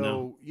you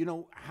go,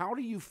 how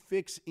do you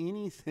fix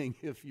anything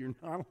if you're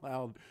not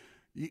allowed?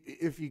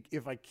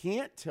 If I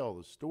can't tell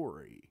the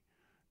story,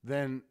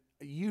 then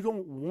you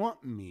don't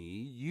want me.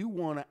 You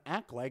want to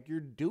act like you're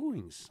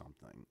doing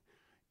something.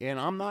 And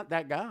I'm not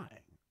that guy.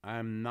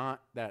 I'm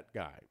not that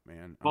guy,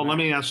 man. Well, let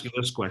me ask you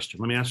this question.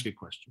 Let me ask you a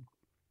question.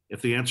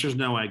 If the answer is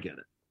no, I get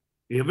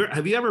it.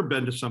 Have you ever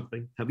been to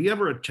something? Have you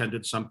ever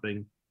attended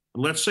something?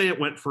 Let's say it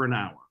went for an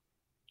hour.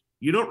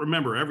 You don't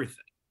remember everything,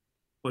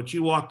 but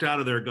you walked out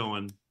of there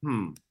going,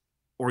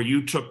 or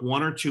you took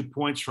 1 or 2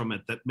 points from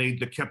it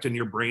that kept in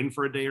your brain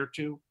for a day or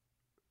two.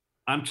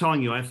 I'm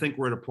telling you, I think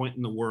we're at a point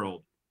in the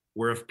world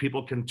where if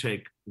people can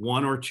take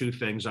 1 or 2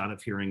 things out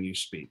of hearing you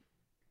speak,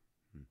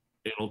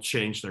 it'll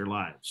change their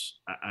lives.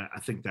 I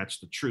think that's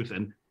the truth.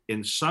 And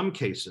in some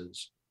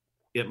cases,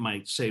 it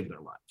might save their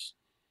lives.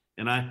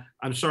 And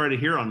I'm sorry to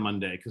hear on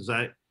Monday, because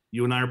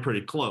you and I are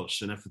pretty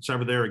close. And if it's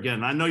ever there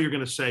again, I know you're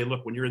going to say,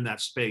 look, when you're in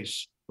that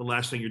space, the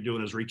last thing you're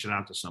doing is reaching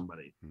out to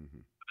somebody. Mm-hmm.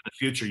 In the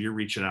future, you're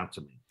reaching out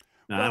to me.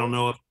 Now, I don't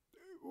know if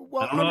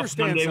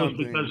Monday was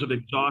because of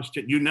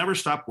exhaustion. You never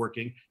stop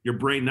working. Your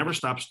brain never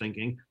stops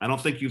thinking. I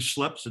don't think you've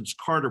slept since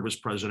Carter was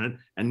president.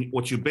 And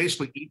what you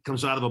basically eat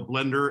comes out of a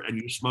blender,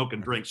 and you smoke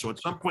and drink. So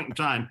at some point in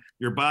time,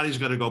 your body's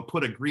got to go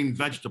put a green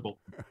vegetable.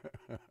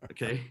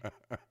 Okay.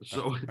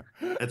 So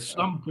at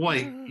some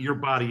point, your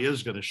body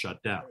is going to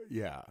shut down.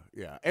 Yeah.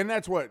 Yeah. And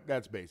that's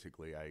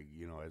basically,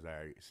 as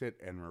I sit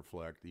and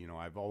reflect,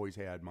 I've always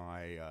had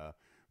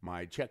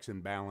my checks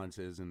and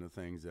balances and the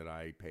things that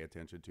I pay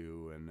attention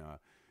to. And,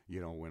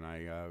 when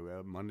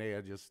Monday,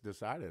 I just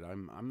decided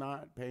I'm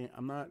not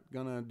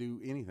gonna do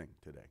anything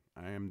today.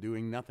 I am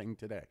doing nothing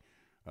today.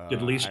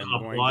 At least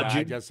applaud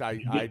you.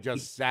 I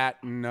just sat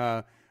and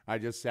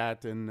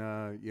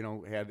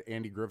had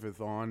Andy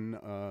Griffith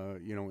on,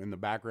 in the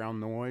background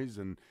noise,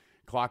 and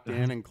clocked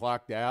in and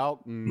clocked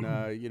out, and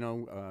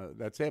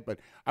that's it. But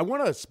I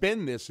want to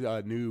spin this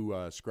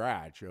new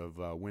scratch of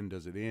When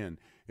Does It End?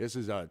 This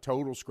is a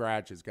total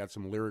scratch. It's got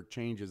some lyric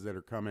changes that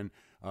are coming.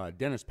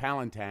 Dennis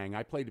Palantang,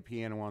 I played the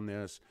piano on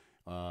this.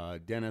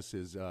 Dennis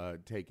is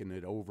taking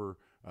it over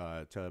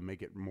to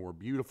make it more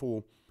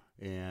beautiful,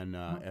 and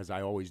as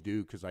I always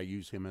do, because I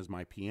use him as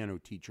my piano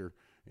teacher.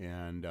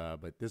 And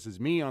but this is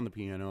me on the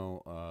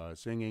piano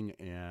singing,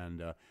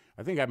 and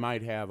I think I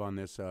might have on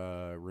this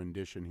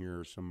rendition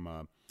here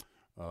some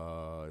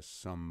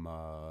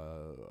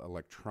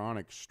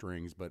electronic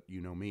strings, but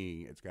you know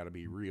me, it's got to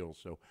be real.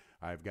 So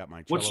I've got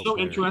my cello What's so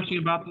player. Interesting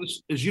about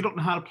this is you don't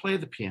know how to play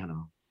the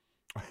piano.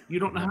 You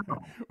don't know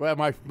how. Well,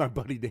 my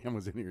buddy Dan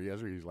was in here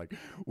yesterday. He's like,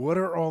 what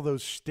are all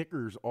those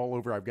stickers all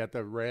over? I've got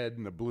the red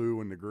and the blue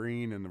and the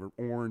green and the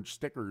orange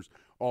stickers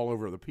all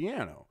over the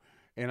piano.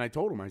 And I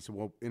told him, I said,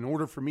 well, in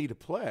order for me to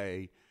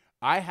play,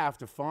 I have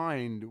to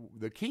find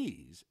the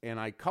keys, and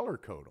I color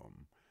code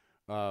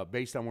them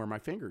based on where my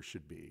fingers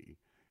should be.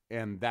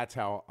 And that's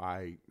how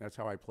I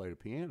play the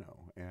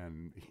piano.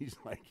 And he's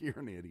like, "You're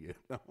an idiot."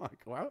 I'm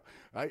like, "Well,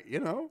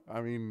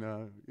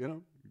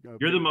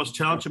 You're the most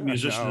talented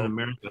musician in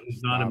America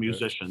who's not a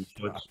musician.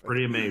 So it's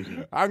pretty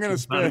amazing. I'm gonna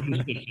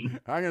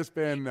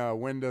spin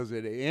When Does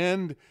It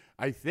End?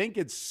 I think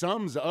it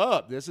sums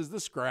up. This is the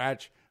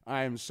scratch.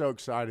 I am so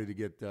excited to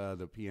get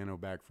the piano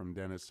back from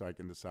Dennis so I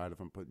can decide if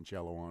I'm putting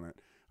cello on it.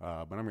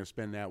 But I'm going to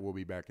spin that. We'll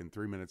be back in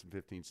 3 minutes and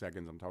 15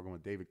 seconds. I'm talking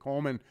with David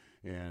Coleman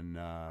and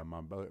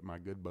my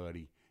good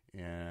buddy.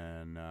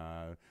 And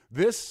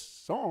this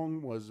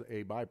song was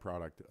a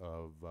byproduct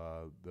of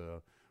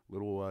the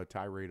little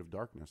tirade of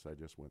darkness I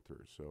just went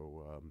through.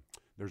 So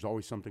there's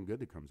always something good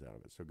that comes out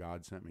of it. So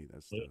God sent me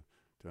this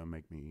to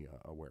make me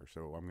aware.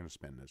 So I'm going to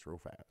spin this real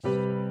fast.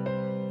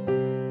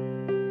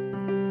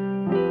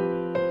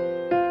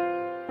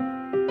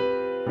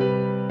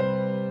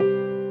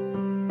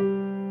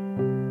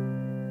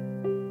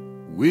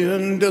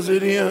 When does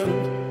it end?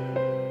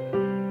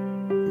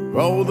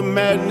 All the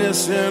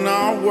madness in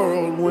our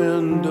world,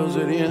 when does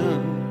it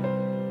end?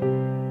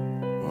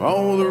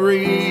 All the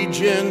rage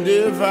and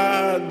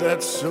divide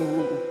that's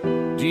so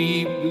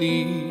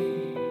deeply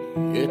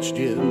etched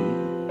in,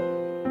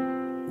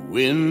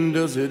 when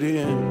does it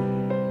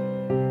end?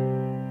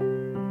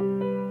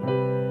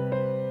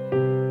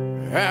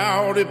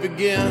 How how'd it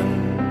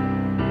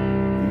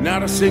begin?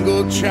 Not a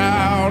single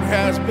child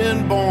has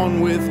been born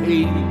with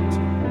hate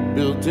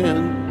built in.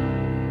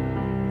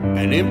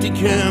 An empty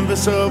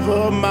canvas of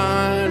a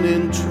mind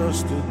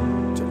entrusted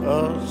to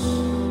us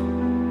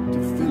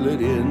to fill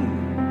it in.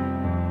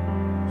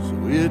 So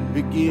it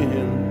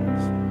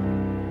begins.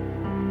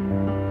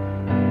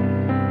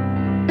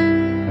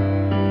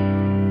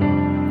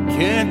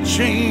 Can't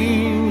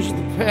change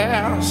the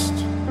past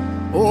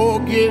or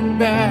get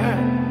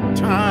back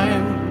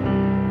time.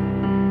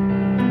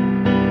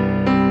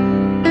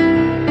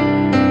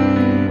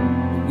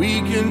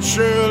 We can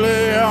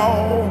surely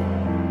all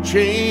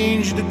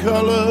change the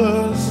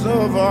colors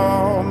of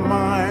our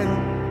mind,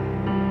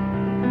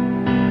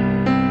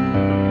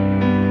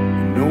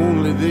 and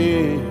only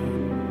then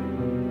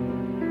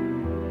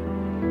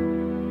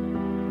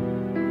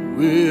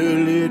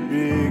will it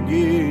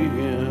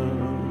begin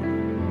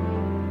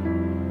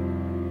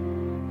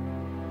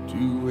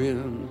to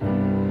win.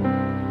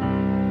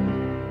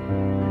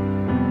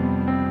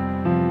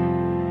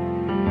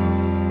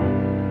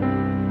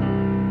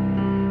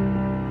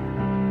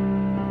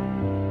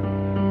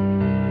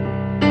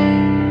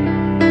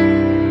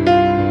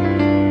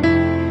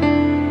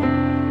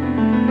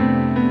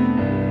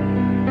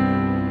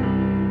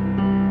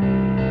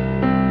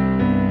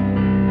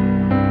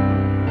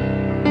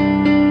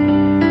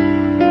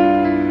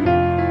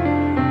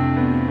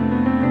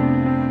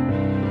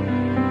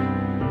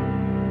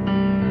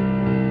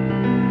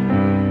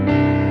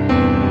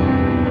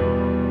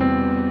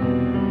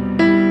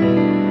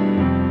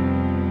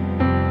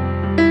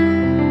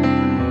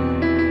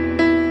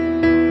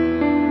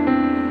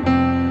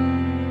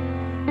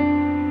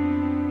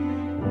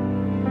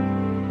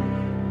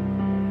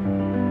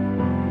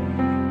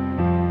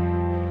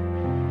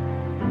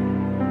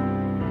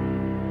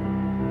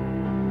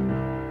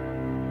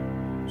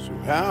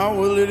 How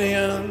will it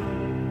end?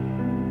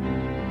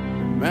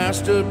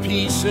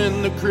 Masterpiece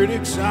in the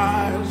critic's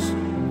eyes,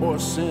 or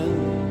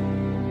sin?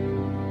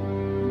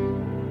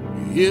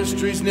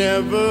 History's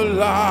never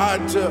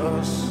lied to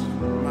us,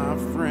 my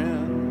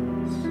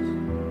friends.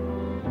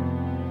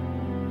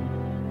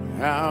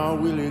 How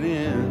will it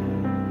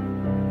end?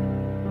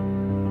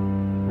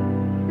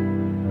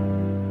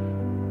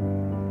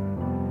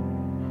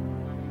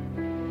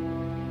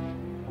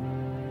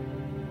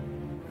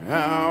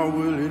 How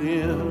will it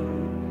end?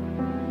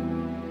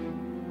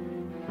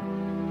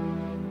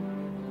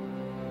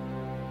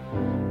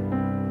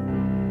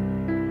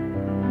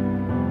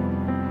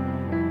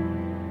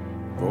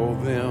 For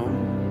them.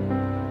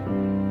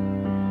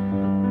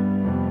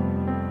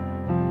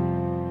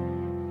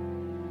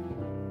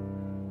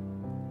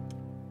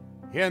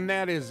 And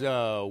that is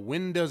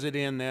When Does It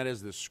End? That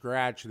is the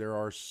scratch. There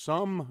are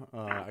some,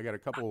 I got a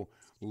couple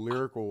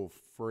lyrical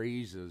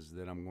phrases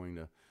that I'm going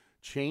to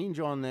change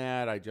on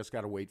that. I just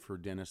got to wait for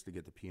Dennis to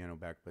get the piano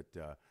back. But,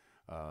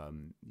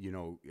 you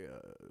know,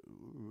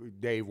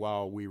 Dave,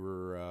 while we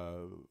were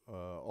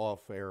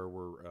off air,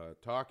 we're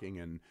talking.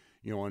 And,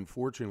 you know,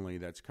 unfortunately,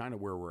 that's kind of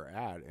where we're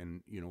at.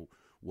 And, you know,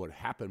 what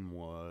happened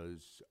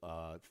was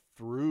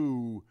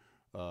through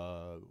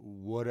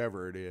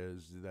whatever it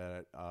is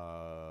that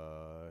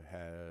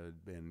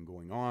had been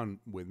going on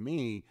with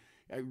me,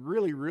 I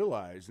really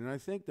realized, and I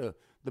think the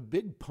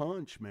big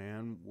punch,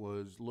 man,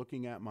 was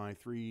looking at my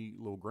three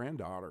little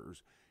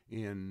granddaughters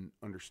in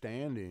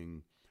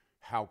understanding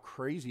how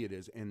crazy it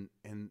is. And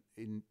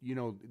you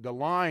know, the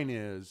line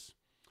is,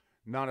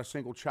 not a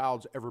single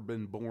child's ever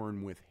been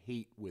born with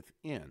hate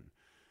within.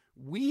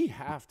 We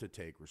have to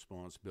take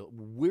responsibility.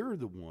 We're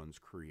the ones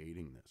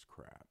creating this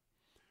crap.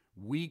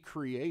 We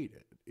create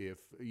it. If,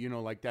 you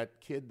know, like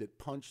that kid that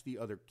punched the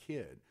other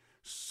kid,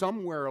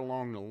 somewhere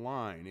along the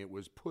line, it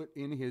was put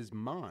in his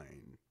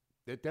mind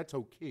that that's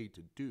okay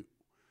to do.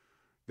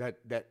 That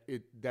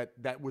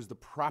was the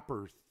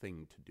proper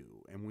thing to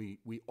do. And we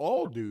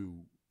all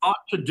do.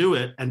 Ought to do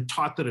it and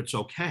taught that it's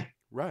okay.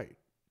 Right.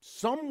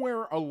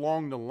 Somewhere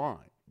along the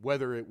line,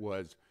 whether it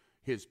was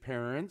his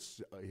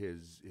parents,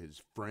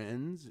 his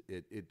friends,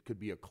 it could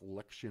be a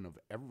collection of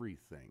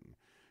everything.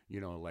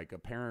 You know, like a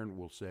parent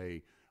will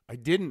say, I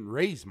didn't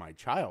raise my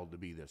child to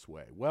be this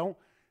way. Well,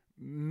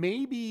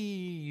 maybe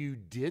you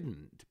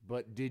didn't,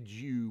 but did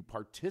you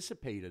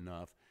participate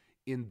enough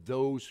in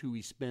those who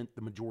he spent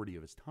the majority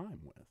of his time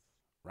with,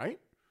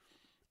 right?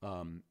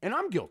 And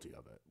I'm guilty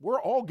of it.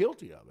 We're all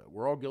guilty of it.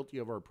 We're all guilty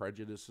of our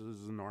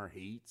prejudices and our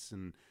hates,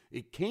 and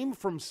it came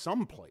from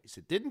someplace.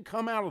 It didn't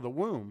come out of the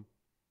womb.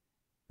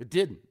 It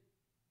didn't.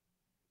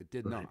 It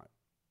did not,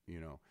 you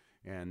know.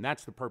 And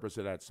that's the purpose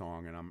of that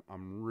song, and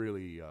I'm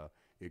really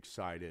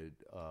excited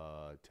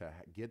to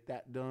get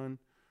that done.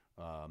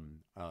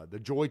 The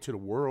Joy to the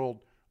World,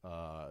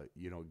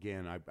 you know,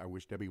 again, I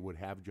wish Debbie would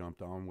have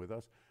jumped on with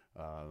us.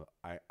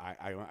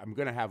 I'm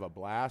going to have a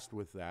blast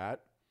with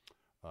that.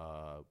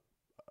 I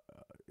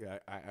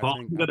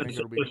think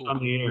it'll be cool. On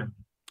the air.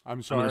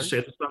 I'm sorry. I'm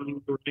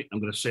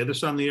going to say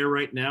this on the air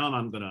right now, and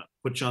I'm going to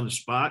put you on the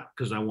spot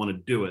because I want to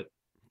do it.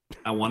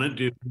 I want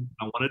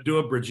to do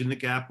a Bridging the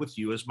Gap with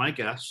you as my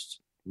guest.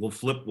 We'll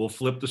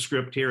flip the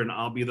script here, and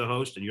I'll be the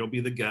host and you'll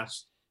be the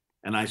guest.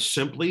 And I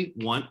simply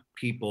want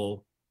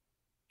people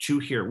to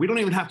hear. We don't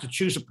even have to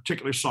choose a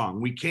particular song.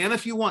 We can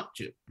if you want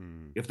to.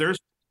 If there's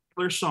a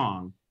particular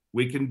song,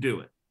 we can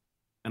do it.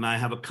 And I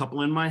have a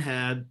couple in my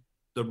head,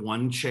 the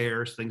one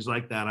chairs, things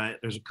like that.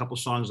 There's a couple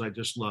songs I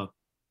just love.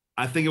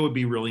 I think it would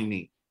be really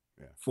neat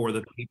for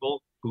the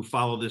people who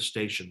follow this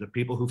station, the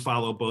people who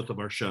follow both of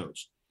our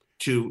shows,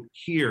 to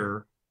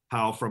hear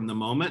how from the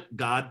moment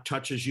God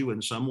touches you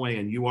in some way,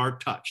 and you are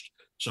touched.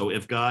 So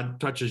if God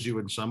touches you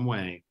in some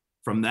way,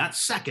 from that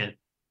second,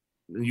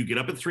 you get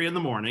up at 3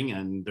 a.m.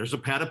 and there's a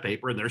pad of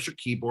paper and there's your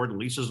keyboard and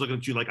Lisa's looking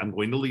at you like, I'm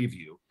going to leave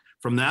you.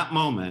 From that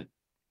moment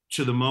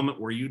to the moment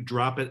where you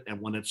drop it,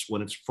 and when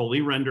it's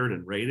fully rendered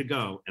and ready to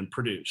go and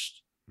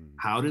produced,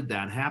 how did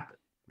that happen?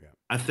 Yeah.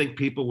 I think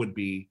people would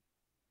be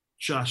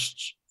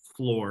just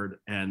floored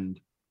and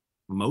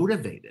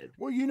motivated.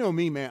 Well, you know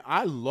me, man.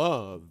 I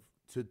love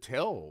to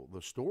tell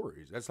the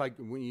stories. That's like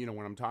when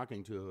I'm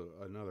talking to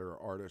another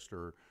artist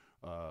or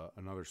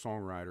another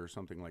songwriter or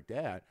something like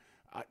that.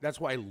 That's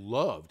why I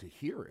love to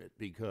hear it,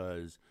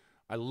 because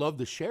I love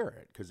to share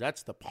it, because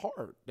that's the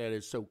part that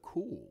is so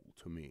cool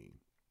to me.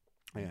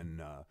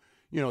 And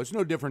it's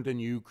no different than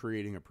you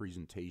creating a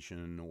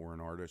presentation, or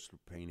an artist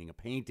painting a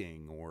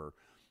painting, or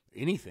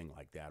anything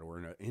like that, or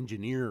an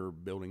engineer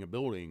building a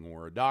building,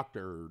 or a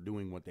doctor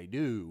doing what they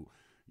do.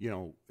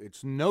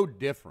 It's no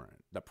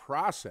different. The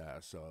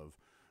process of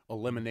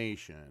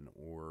elimination,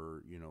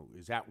 or,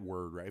 is that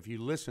word right? If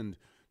you listened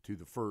to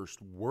the first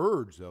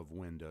words of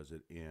When Does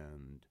It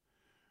End,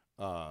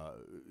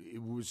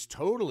 it was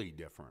totally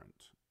different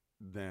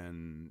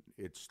than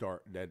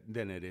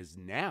than it is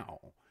now.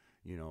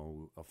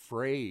 A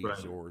phrase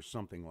or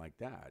something like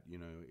that.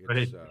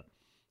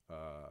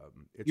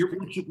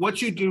 It's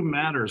what you do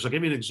matters. I'll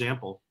give you an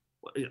example.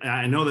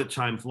 I know that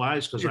time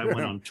flies because I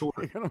went on tour.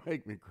 You're gonna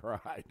make me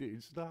cry,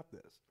 dude. Stop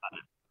this.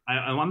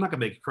 I'm not gonna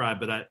make you cry,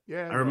 but I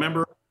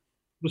remember it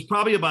was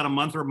probably about a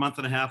month or a month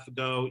and a half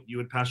ago. You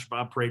and Pastor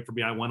Bob prayed for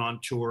me. I went on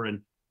tour,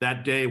 and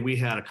that day we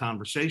had a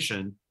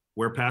conversation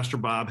where Pastor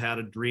Bob had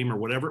a dream or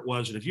whatever it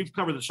was. And if you've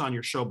covered this on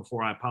your show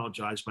before, I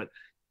apologize, but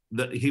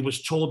he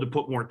was told to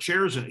put more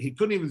chairs in it. He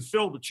couldn't even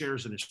fill the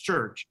chairs in his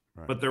church,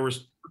 but there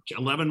was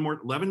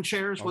 11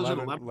 chairs. Was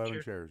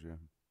 11 chairs? Yeah.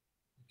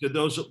 Did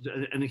those?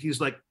 And he's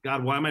like,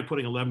 God, why am I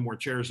putting 11 more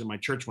chairs in my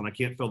church when I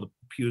can't fill the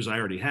pews I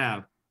already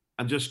have?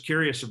 I'm just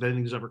curious if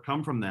anything's ever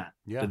come from that.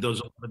 Yeah. Did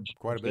those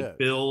quite a bit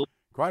filled?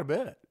 Quite a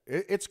bit.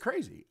 It's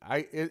crazy.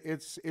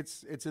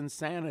 It's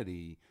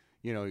insanity.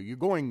 You're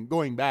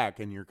going back,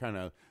 and you're kind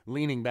of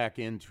leaning back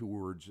in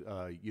towards,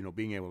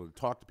 being able to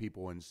talk to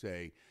people and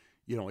say,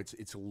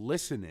 it's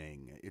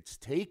listening. It's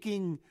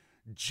taking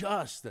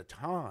just the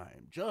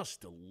time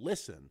just to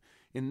listen.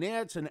 And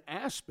that's an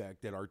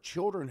aspect that our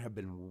children have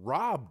been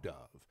robbed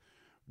of.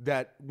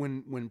 That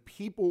when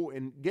people,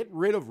 and get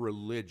rid of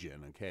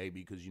religion, okay,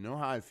 because you know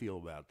how I feel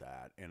about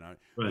that.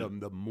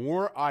 And the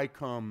more I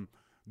come,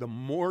 the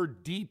more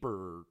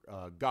deeper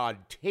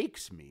God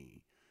takes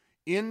me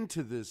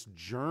into this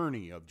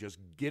journey of just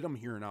get them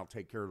here and I'll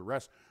take care of the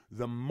rest.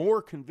 The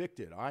more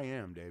convicted I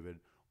am, David,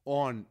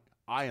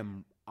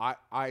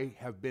 I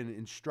have been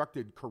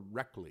instructed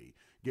correctly.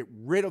 Get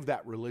rid of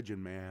that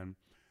religion, man.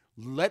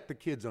 Let the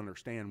kids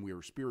understand we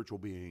are spiritual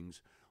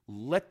beings.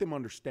 Let them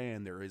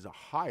understand there is a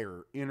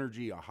higher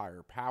energy, a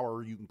higher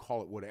power. You can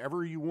call it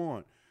whatever you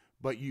want,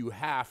 but you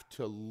have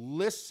to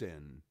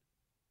listen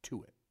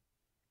to it.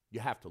 You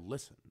have to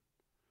listen.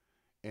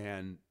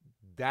 And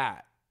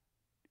that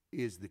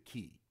is the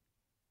key.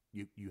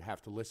 You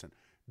have to listen.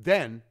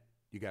 Then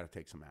you got to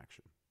take some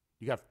action.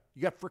 You got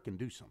to freaking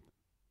do something.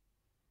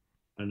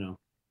 I know.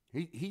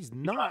 He's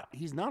not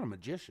a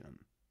magician.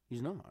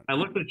 He's not. I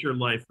looked at your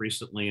life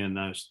recently, and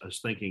I was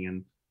thinking,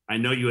 and I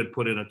know you had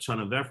put in a ton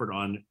of effort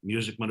on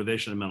music,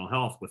 motivation, and mental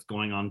health with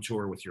going on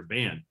tour with your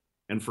band.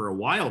 And for a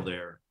while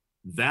there,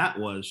 that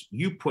was,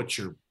 you put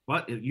your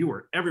butt, you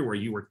were everywhere.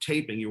 You were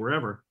taping, you were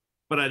ever,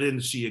 but I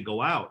didn't see you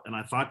go out. And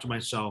I thought to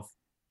myself,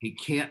 he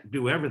can't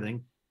do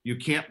everything. You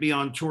can't be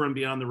on tour and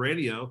be on the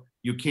radio.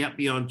 You can't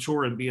be on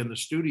tour and be in the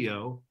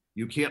studio.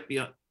 You can't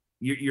be,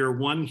 you're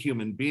one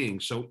human being.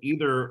 So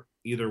either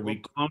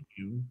we clone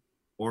you,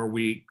 or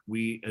we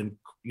and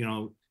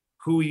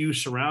who you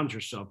surround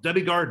yourself.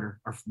 Debbie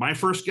Gardner, my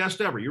first guest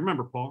ever. You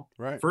remember, Paul?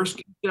 Right. First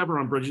guest ever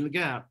on Bridging the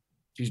Gap.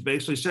 She's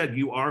basically said,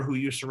 you are who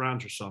you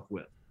surround yourself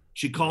with.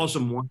 She calls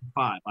them 1 to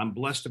 5. I'm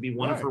blessed to be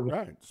one of her.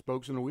 Right.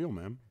 Spokes in the wheel,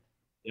 man.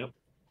 Yep.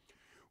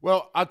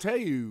 Well, I'll tell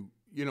you,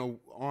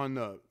 on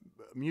the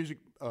music,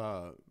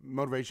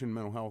 motivation,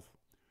 mental health,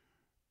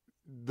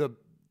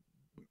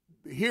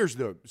 here's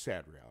the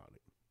sad reality.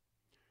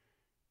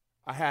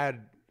 I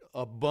had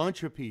a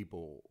bunch of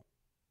people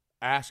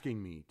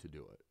asking me to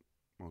do it,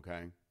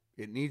 okay?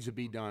 It needs to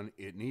be done.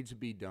 It needs to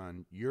be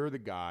done. You're the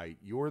guy.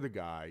 You're the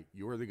guy.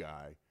 You're the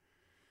guy.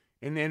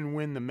 And then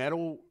when the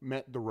metal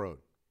met the road,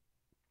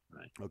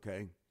 right?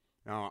 Okay?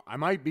 Now, I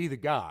might be the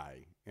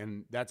guy,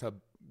 and that's a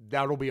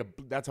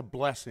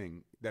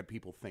blessing that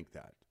people think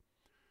that.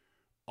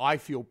 I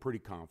feel pretty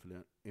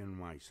confident in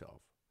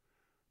myself.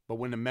 But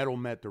when the metal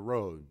met the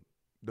road,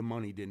 the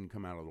money didn't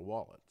come out of the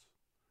wallets.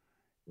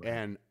 Right.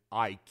 And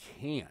I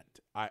can't.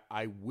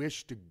 I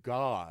wish to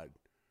God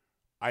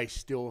I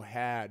still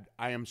had.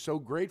 I am so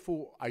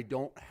grateful I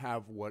don't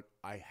have what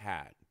I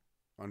had.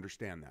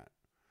 Understand that.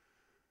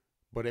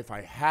 But if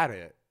I had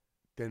it,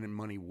 then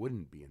money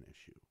wouldn't be an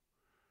issue.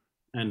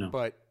 I know.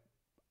 But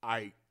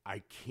I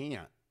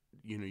can't.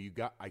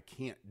 I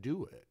can't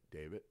do it,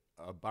 David,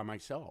 by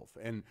myself.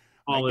 And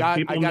I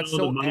got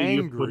so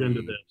angry. Put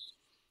into this.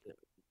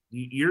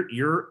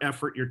 Your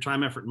effort, your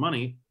time, effort, and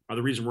money are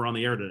the reason we're on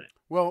the air today.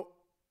 Well,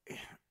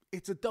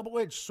 it's a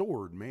double-edged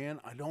sword, man.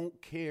 I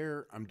don't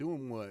care. I'm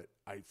doing what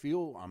I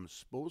feel I'm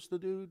supposed to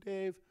do,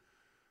 Dave.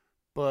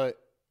 But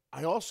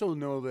I also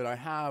know that I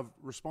have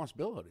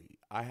responsibility.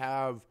 I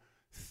have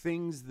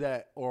things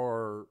that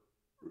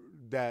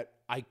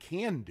I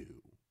can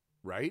do,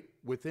 right,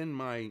 within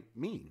my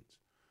means.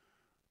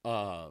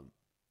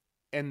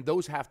 And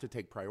those have to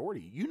take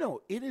priority.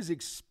 It is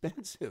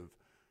expensive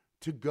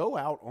to go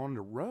out on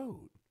the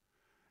road.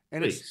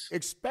 And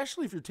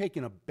especially if you're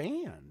taking a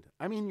band.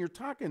 I mean, you're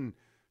talking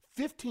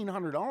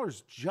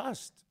 $1,500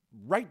 just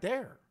right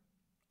there.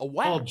 A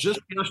whack. Oh, just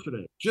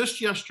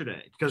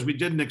yesterday, because we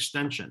did an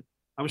extension.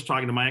 I was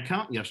talking to my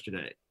accountant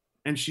yesterday,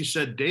 and she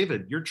said,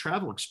 David, your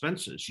travel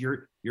expenses,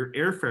 your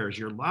airfares,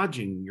 your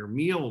lodging, your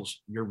meals,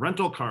 your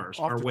rental cars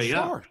are way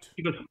up.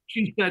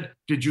 She said,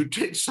 did you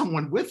take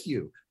someone with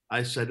you?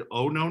 I said,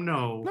 oh,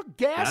 no. Look,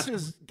 gas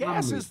is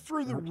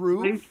through the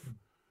roof.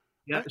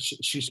 Yeah,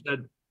 she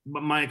said,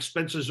 my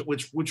expenses,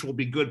 which will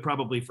be good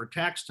probably for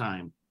tax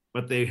time,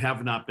 but they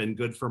have not been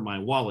good for my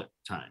wallet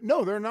time.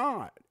 No, they're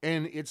not.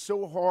 And it's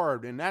so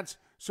hard. And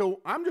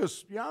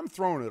I'm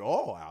throwing it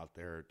all out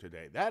there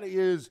today. That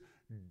is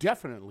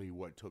definitely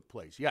what took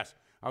place. Yes,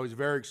 I was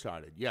very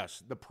excited.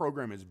 Yes, the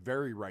program is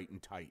very right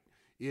and tight.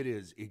 It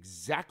is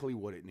exactly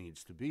what it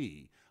needs to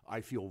be. I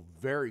feel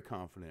very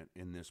confident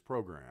in this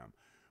program.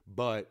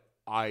 But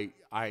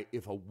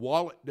if a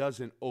wallet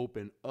doesn't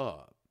open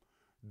up,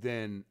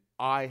 then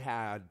I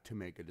had to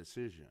make a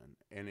decision,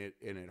 and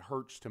it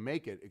hurts to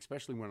make it,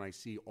 especially when I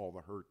see all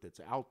the hurt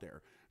that's out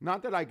there.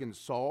 Not that I can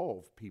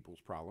solve people's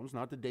problems,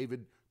 not that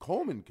David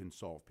Coleman can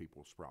solve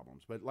people's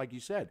problems, but like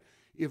you said,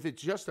 if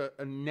it's just a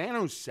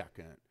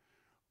nanosecond,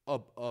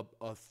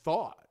 a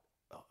thought,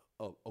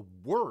 a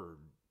word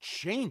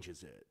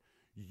changes it.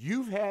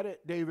 You've had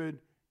it, David,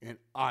 and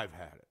I've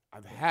had it.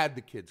 I've had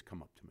the kids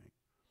come up to me.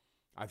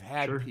 I've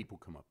had people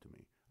come up to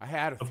me. I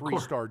had a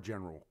 3-star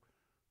general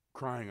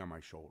crying on my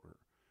shoulder.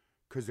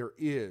 Because there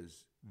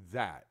is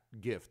that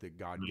gift that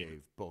God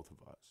gave both of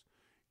us.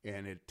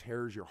 And it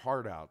tears your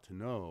heart out to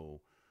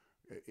know.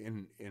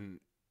 And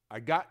I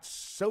got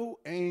so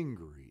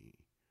angry.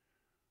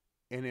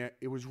 And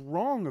it was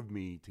wrong of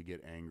me to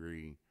get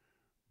angry,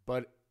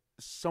 but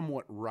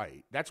somewhat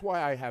right. That's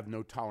why I have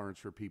no tolerance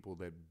for people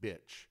that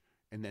bitch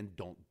and then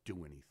don't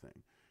do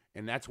anything.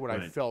 And that's what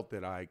I felt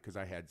because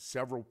I had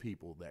several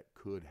people that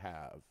could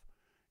have,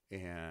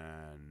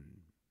 and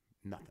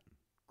nothing.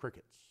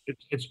 Crickets.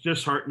 It's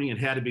disheartening. It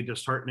had to be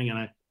disheartening.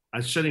 And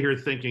I'm sitting here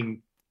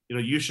thinking,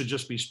 you should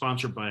just be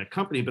sponsored by a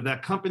company, but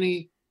that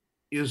company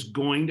is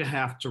going to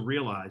have to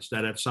realize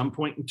that at some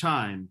point in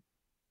time,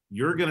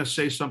 you're going to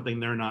say something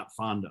they're not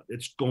fond of.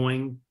 It's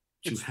going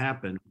to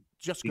happen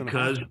just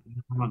because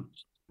you're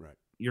honest. Right.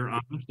 You're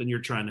honest and you're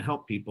trying to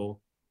help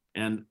people.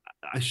 And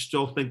I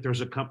still think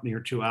there's a company or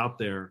two out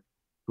there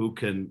who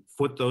can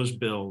foot those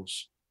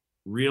bills,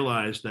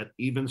 realize that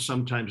even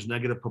sometimes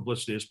negative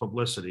publicity is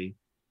publicity,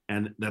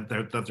 and that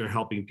they're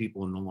helping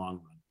people in the long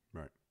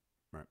run.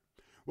 Right.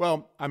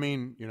 Well, I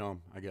mean,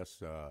 I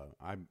guess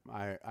I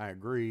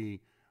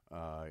agree.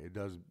 It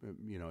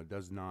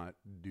does not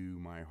do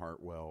my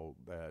heart well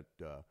that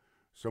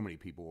so many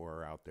people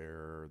are out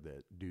there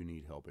that do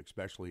need help,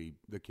 especially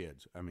the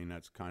kids. I mean,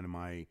 that's kind of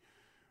my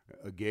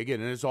gig,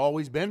 and it's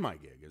always been my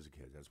gig as a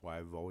kid. That's why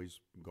I've always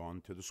gone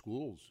to the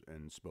schools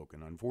and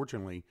spoken.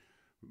 Unfortunately,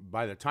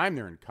 by the time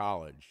they're in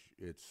college,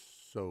 it's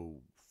so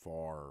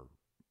far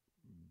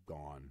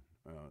gone.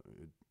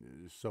 It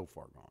is so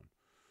far gone.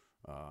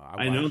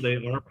 I know they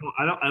are.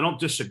 I don't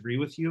disagree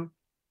with you,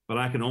 but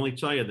I can only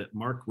tell you that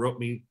Mark wrote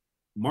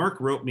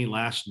me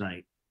last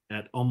night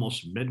at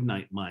almost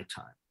midnight my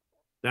time.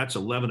 That's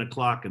 11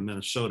 o'clock in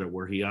Minnesota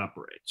where he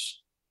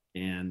operates,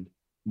 and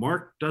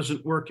Mark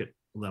doesn't work at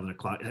 11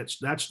 o'clock.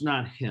 That's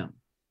not him.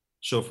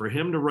 So for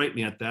him to write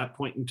me at that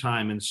point in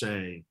time and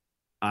say,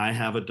 I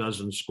have a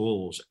dozen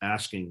schools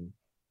asking,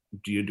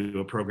 do you do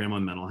a program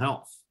on mental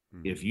health?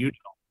 Mm-hmm. If you don't,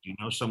 you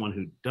know someone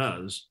who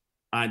does.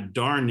 I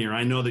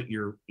know that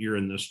you're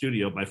in the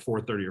studio by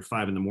 4:30 or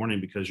 5 in the morning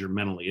because you're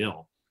mentally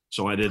ill.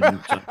 So I didn't.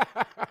 Thanks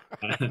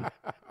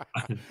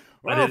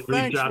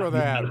for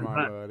that,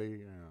 my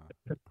buddy.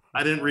 Yeah.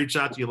 I didn't reach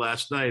out to you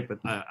last night, but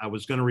I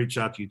was going to reach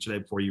out to you today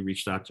before you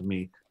reached out to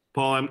me.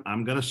 Paul,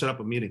 I'm going to set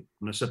up a meeting.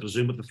 I'm going to set up a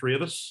Zoom with the three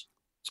of us.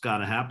 It's got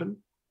to happen,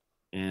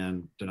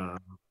 and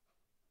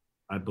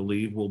I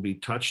believe we'll be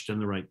touched in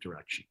the right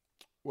direction.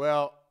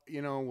 Well,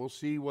 we'll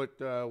see what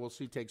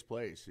takes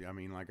place. I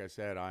mean, like I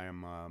said,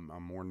 I'm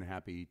more than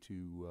happy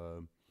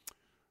to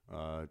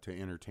to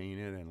entertain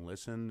it and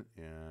listen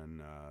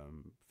and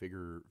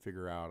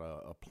figure out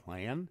a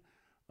plan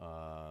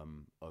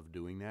of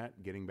doing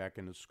that. Getting back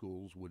into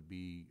schools would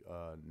be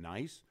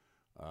nice.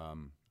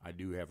 I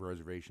do have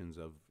reservations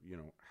of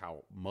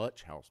how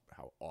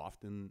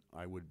often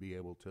I would be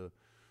able to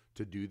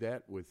do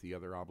that with the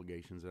other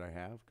obligations that I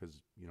have,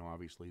 because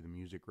obviously the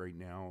music right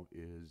now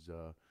is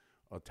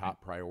a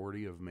top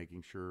priority of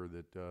making sure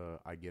that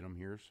I get him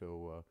here,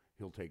 so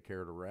he'll take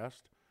care of the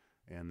rest.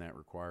 And that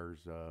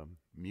requires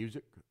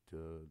music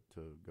to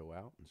go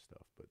out and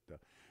stuff. But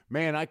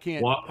man, I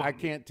can't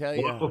tell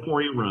you. Walk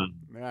before you run.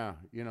 Yeah,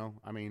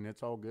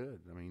 it's all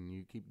good.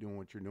 You keep doing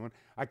what you're doing.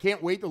 I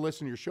can't wait to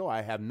listen to your show.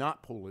 I have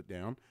not pulled it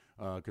down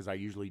because I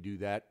usually do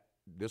that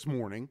this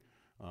morning.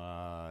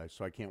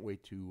 So I can't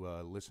wait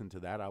to listen to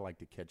that. I like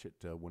to catch it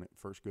when it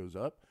first goes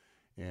up,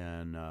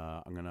 and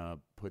I'm gonna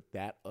put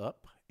that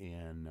up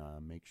and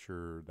make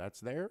sure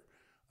that's there.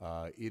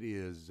 It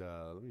is,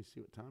 let me see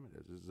what time it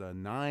is. It's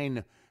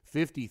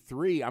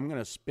 9:53. I'm going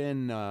to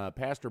spin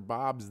Pastor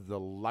Bob's The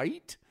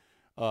Light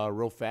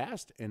real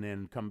fast and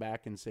then come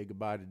back and say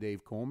goodbye to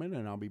Dave Coleman,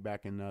 and I'll be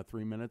back in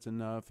 3 minutes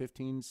and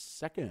 15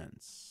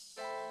 seconds.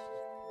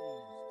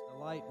 The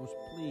light was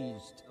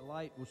pleased. The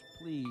light was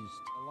pleased.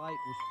 The light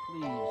was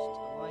pleased.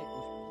 The light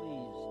was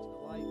pleased.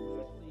 The light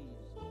was pleased.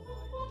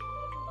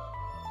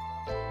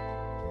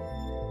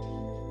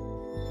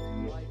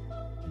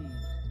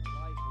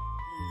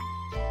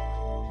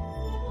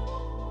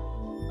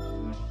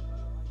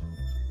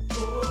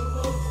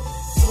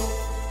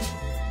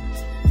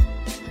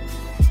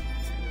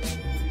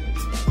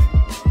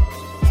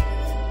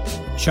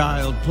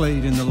 Child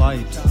played in the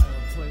light,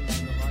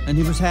 and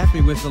he was happy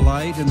with the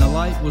light, and the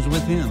light was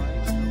with him.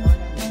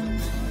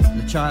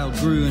 The child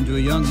grew into a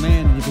young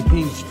man, and he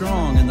became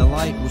strong, and the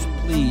light was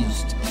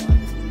pleased.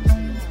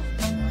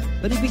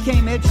 But he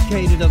became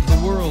educated of the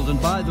world,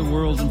 and by the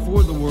world, and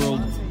for the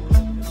world,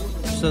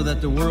 so that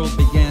the world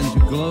began to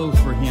glow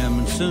for him,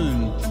 and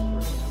soon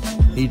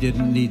he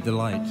didn't need the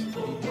light.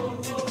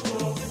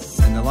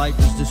 And the light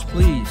was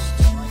displeased,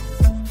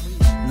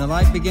 and the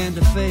light began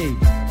to fade.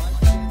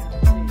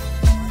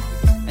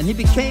 And he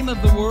became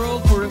of the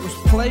world, for it was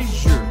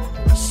pleasure,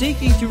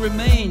 seeking to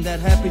remain that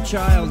happy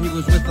child. He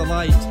was with the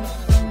light.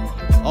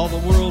 All the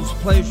world's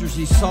pleasures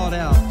he sought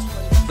out,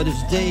 but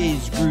his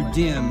days grew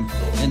dim,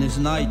 and his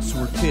nights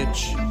were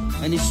pitch.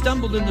 And he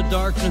stumbled in the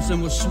darkness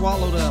and was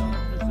swallowed up.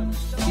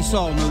 He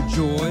saw no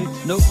joy,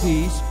 no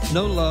peace,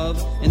 no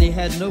love, and he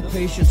had no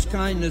patience,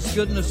 kindness,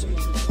 goodness,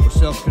 or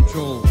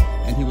self-control.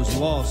 And he was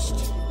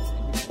lost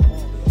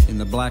in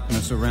the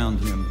blackness around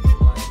him.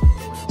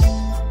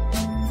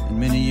 And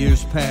many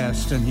years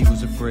passed, and he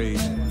was afraid.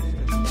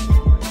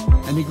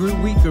 And he grew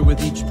weaker with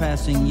each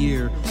passing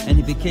year, and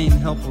he became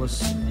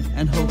helpless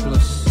and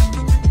hopeless.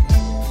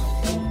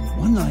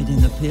 One night in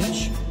the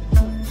pitch,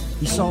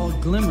 he saw a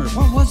glimmer.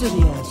 What was it,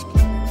 he asked?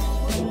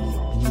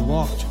 And he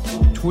walked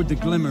toward the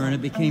glimmer, and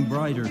it became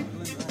brighter.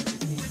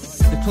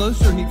 The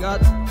closer he got,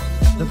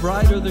 the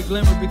brighter the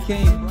glimmer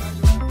became.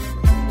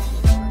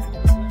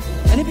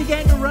 And he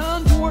began to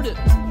run toward it.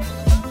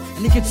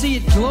 And he could see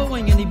it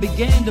glowing, and he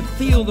began to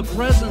feel the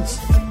presence,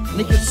 and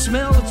he could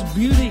smell its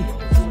beauty.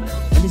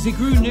 And as he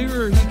grew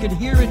nearer, he could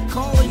hear it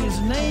calling his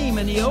name,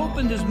 and he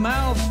opened his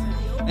mouth,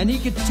 and he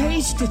could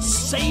taste its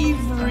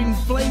savoring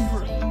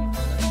flavor.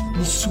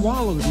 He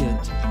swallowed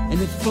it,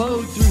 and it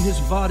flowed through his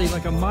body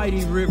like a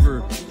mighty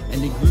river,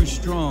 and he grew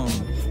strong,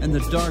 and the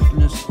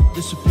darkness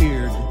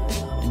disappeared,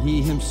 and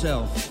he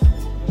himself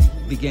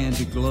began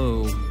to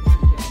glow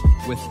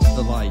with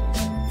the light.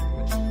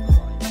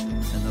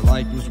 And the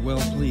light was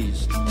well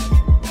pleased,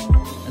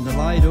 and the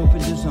light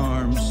opened his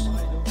arms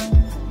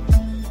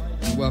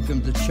and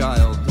welcomed the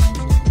child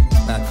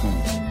back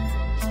home.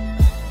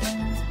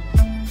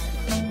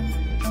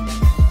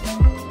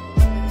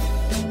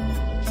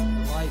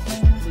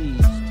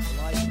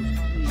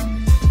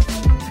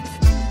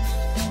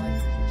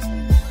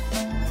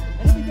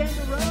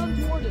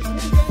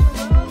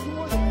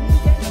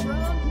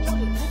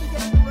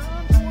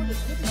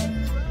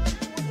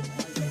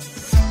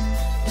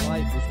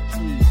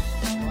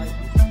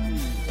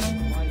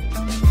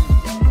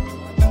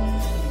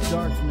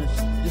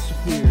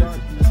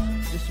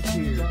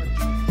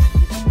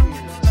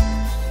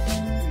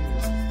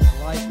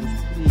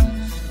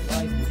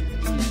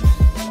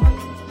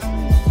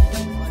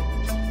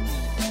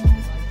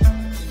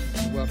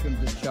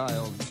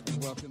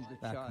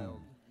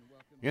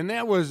 And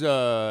that was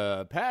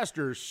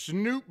Pastor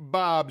Snoop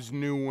Bob's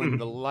new one,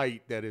 The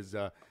Light, that is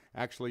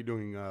actually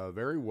doing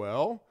very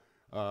well.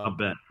 I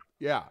bet.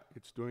 Yeah,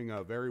 it's doing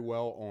very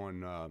well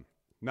on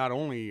not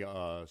only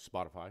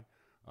Spotify,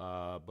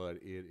 but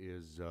it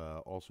is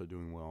also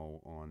doing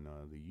well on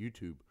the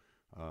YouTube.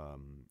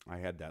 I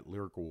had that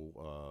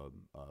lyrical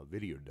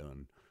video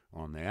done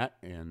on that,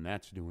 and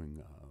that's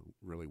doing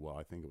really well.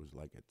 I think it was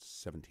like at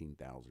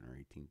 17,000 or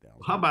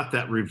 18,000. How about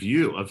that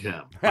review of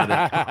him?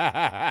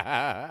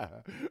 That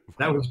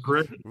was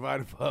great. By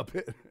the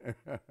puppet.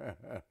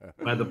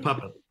 By the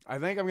puppet. I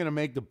think I'm going to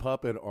make the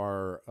puppet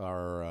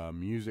our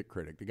music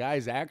critic. The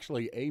guy's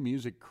actually a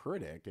music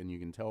critic, and you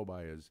can tell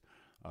by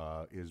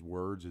his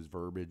words, his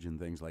verbiage, and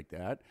things like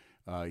that.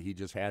 He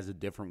just has a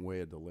different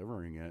way of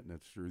delivering it, and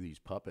it's through these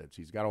puppets.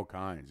 He's got all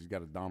kinds. He's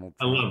got a Donald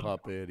Trump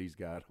puppet. He's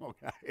got all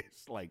kinds.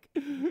 It's like,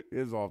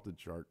 it's off the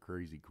chart,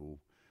 crazy cool.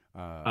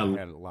 I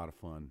had a lot of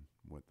fun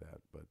with that.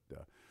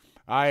 But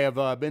I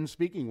have been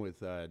speaking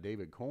with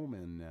David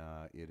Coleman.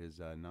 It is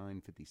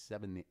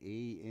 9:57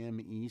 a.m.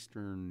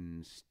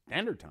 Eastern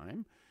Standard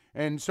Time.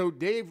 And so,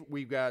 Dave,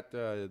 we've got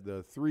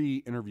the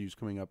 3 interviews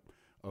coming up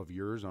of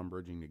yours on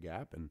Bridging the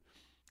Gap, and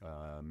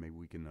maybe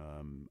we can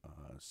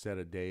set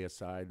a day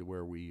aside to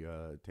where we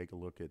take a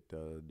look at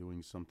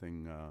doing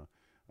something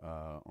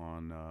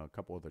on a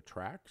couple of the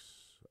tracks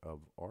of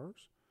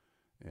ours.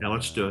 And, yeah,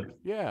 let's do it.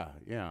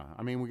 Yeah.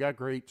 I mean, we got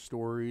great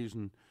stories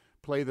and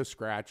play the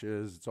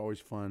scratches. It's always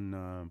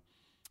fun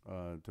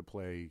to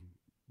play,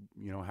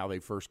 how they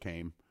first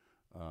came,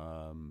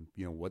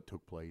 what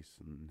took place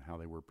and how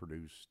they were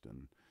produced.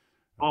 And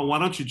why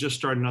don't you just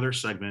start another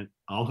segment?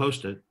 I'll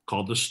host it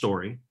called The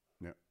Story.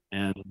 Yeah.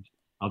 And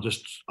I'll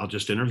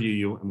just interview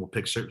you, and we'll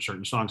pick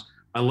certain songs.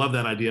 I love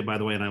that idea, by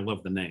the way, and I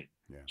love the name.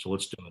 Yeah. So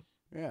let's do it.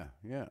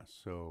 Yeah.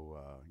 So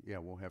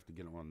we'll have to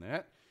get on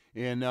that.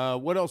 And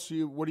what else?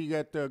 What do you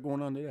got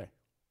going on today?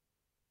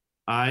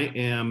 I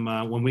am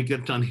when we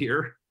get done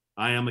here,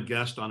 I am a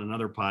guest on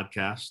another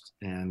podcast,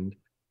 and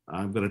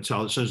I'm going to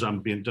tell, as soon as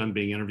I'm done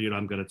being interviewed,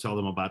 I'm going to tell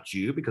them about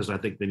you, because I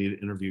think they need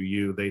to interview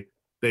you.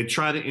 They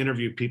try to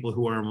interview people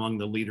who are among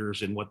the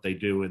leaders in what they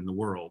do in the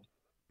world.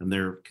 And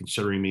they're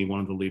considering me one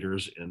of the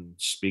leaders in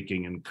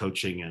speaking and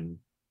coaching and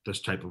this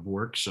type of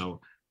work.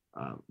 So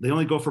they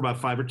only go for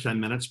about 5 or 10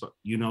 minutes, but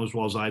as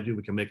well as I do,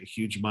 we can make a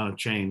huge amount of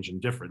change and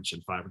difference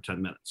in 5 or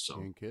 10 minutes. So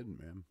you ain't kidding,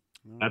 man.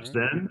 That's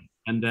then.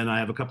 And then I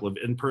have a couple of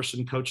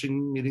in-person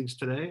coaching meetings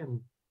today,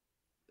 and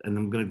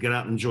I'm going to get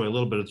out and enjoy a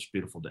little bit of this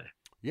beautiful day.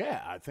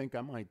 Yeah, I think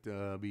I might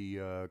be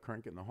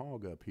cranking the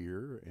hog up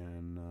here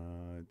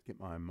and get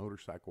my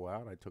motorcycle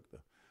out. I took the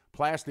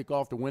plastic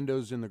off the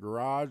windows in the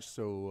garage,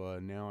 so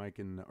now I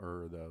can,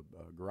 or the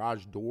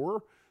garage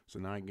door, so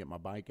now I can get my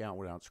bike out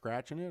without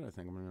scratching it. I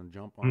think I'm going to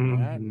jump on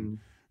that and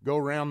go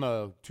around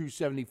the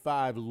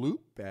 275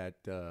 loop at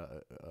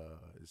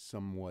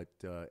somewhat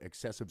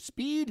excessive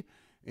speed,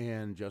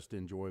 and just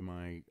enjoy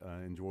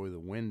the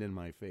wind in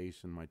my face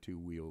and my 2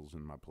 wheels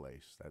in my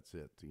place. That's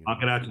it. I'll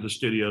get out to the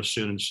studio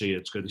soon and see it.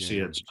 It's good to see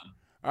it.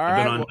 All I've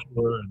right. been on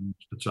tour, and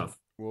it's tough.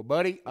 Well,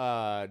 buddy,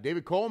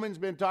 David Coleman's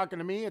been talking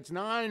to me. It's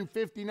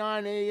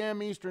 9:59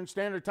 a.m. Eastern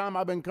Standard Time.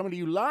 I've been coming to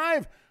you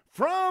live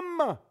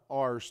from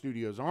our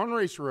studios on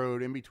Race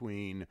Road, in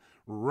between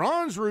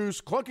Ron's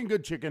Roost, Clucking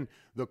Good Chicken,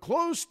 the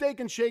Closed Steak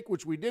and Shake,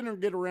 which we didn't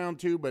get around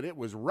to, but it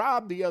was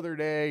robbed the other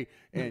day.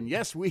 And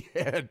yes, we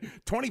had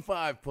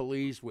 25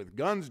 police with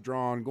guns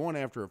drawn going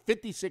after a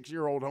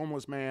 56-year-old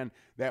homeless man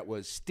that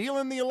was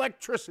stealing the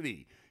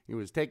electricity. He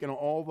was taking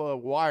all the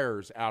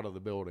wires out of the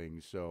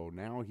building, so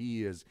now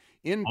he is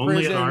in prison.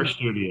 Only at our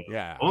studio.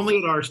 Yeah. Only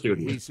at our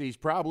studio. He's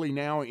probably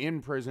now in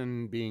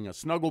prison being a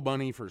snuggle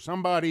bunny for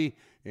somebody,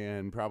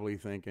 and probably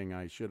thinking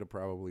I should have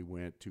probably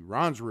went to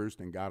Ron's Roost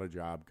and got a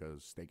job,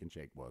 because Steak and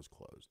Shake was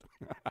closed.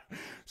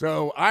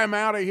 So I'm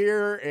out of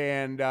here,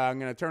 and I'm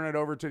going to turn it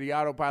over to the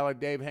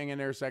autopilot. Dave, hang in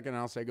there a second, and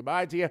I'll say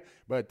goodbye to you.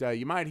 But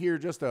you might hear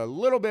just a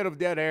little bit of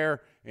dead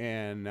air,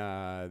 and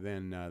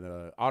then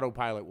the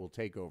autopilot will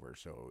take over.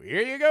 So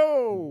here you go.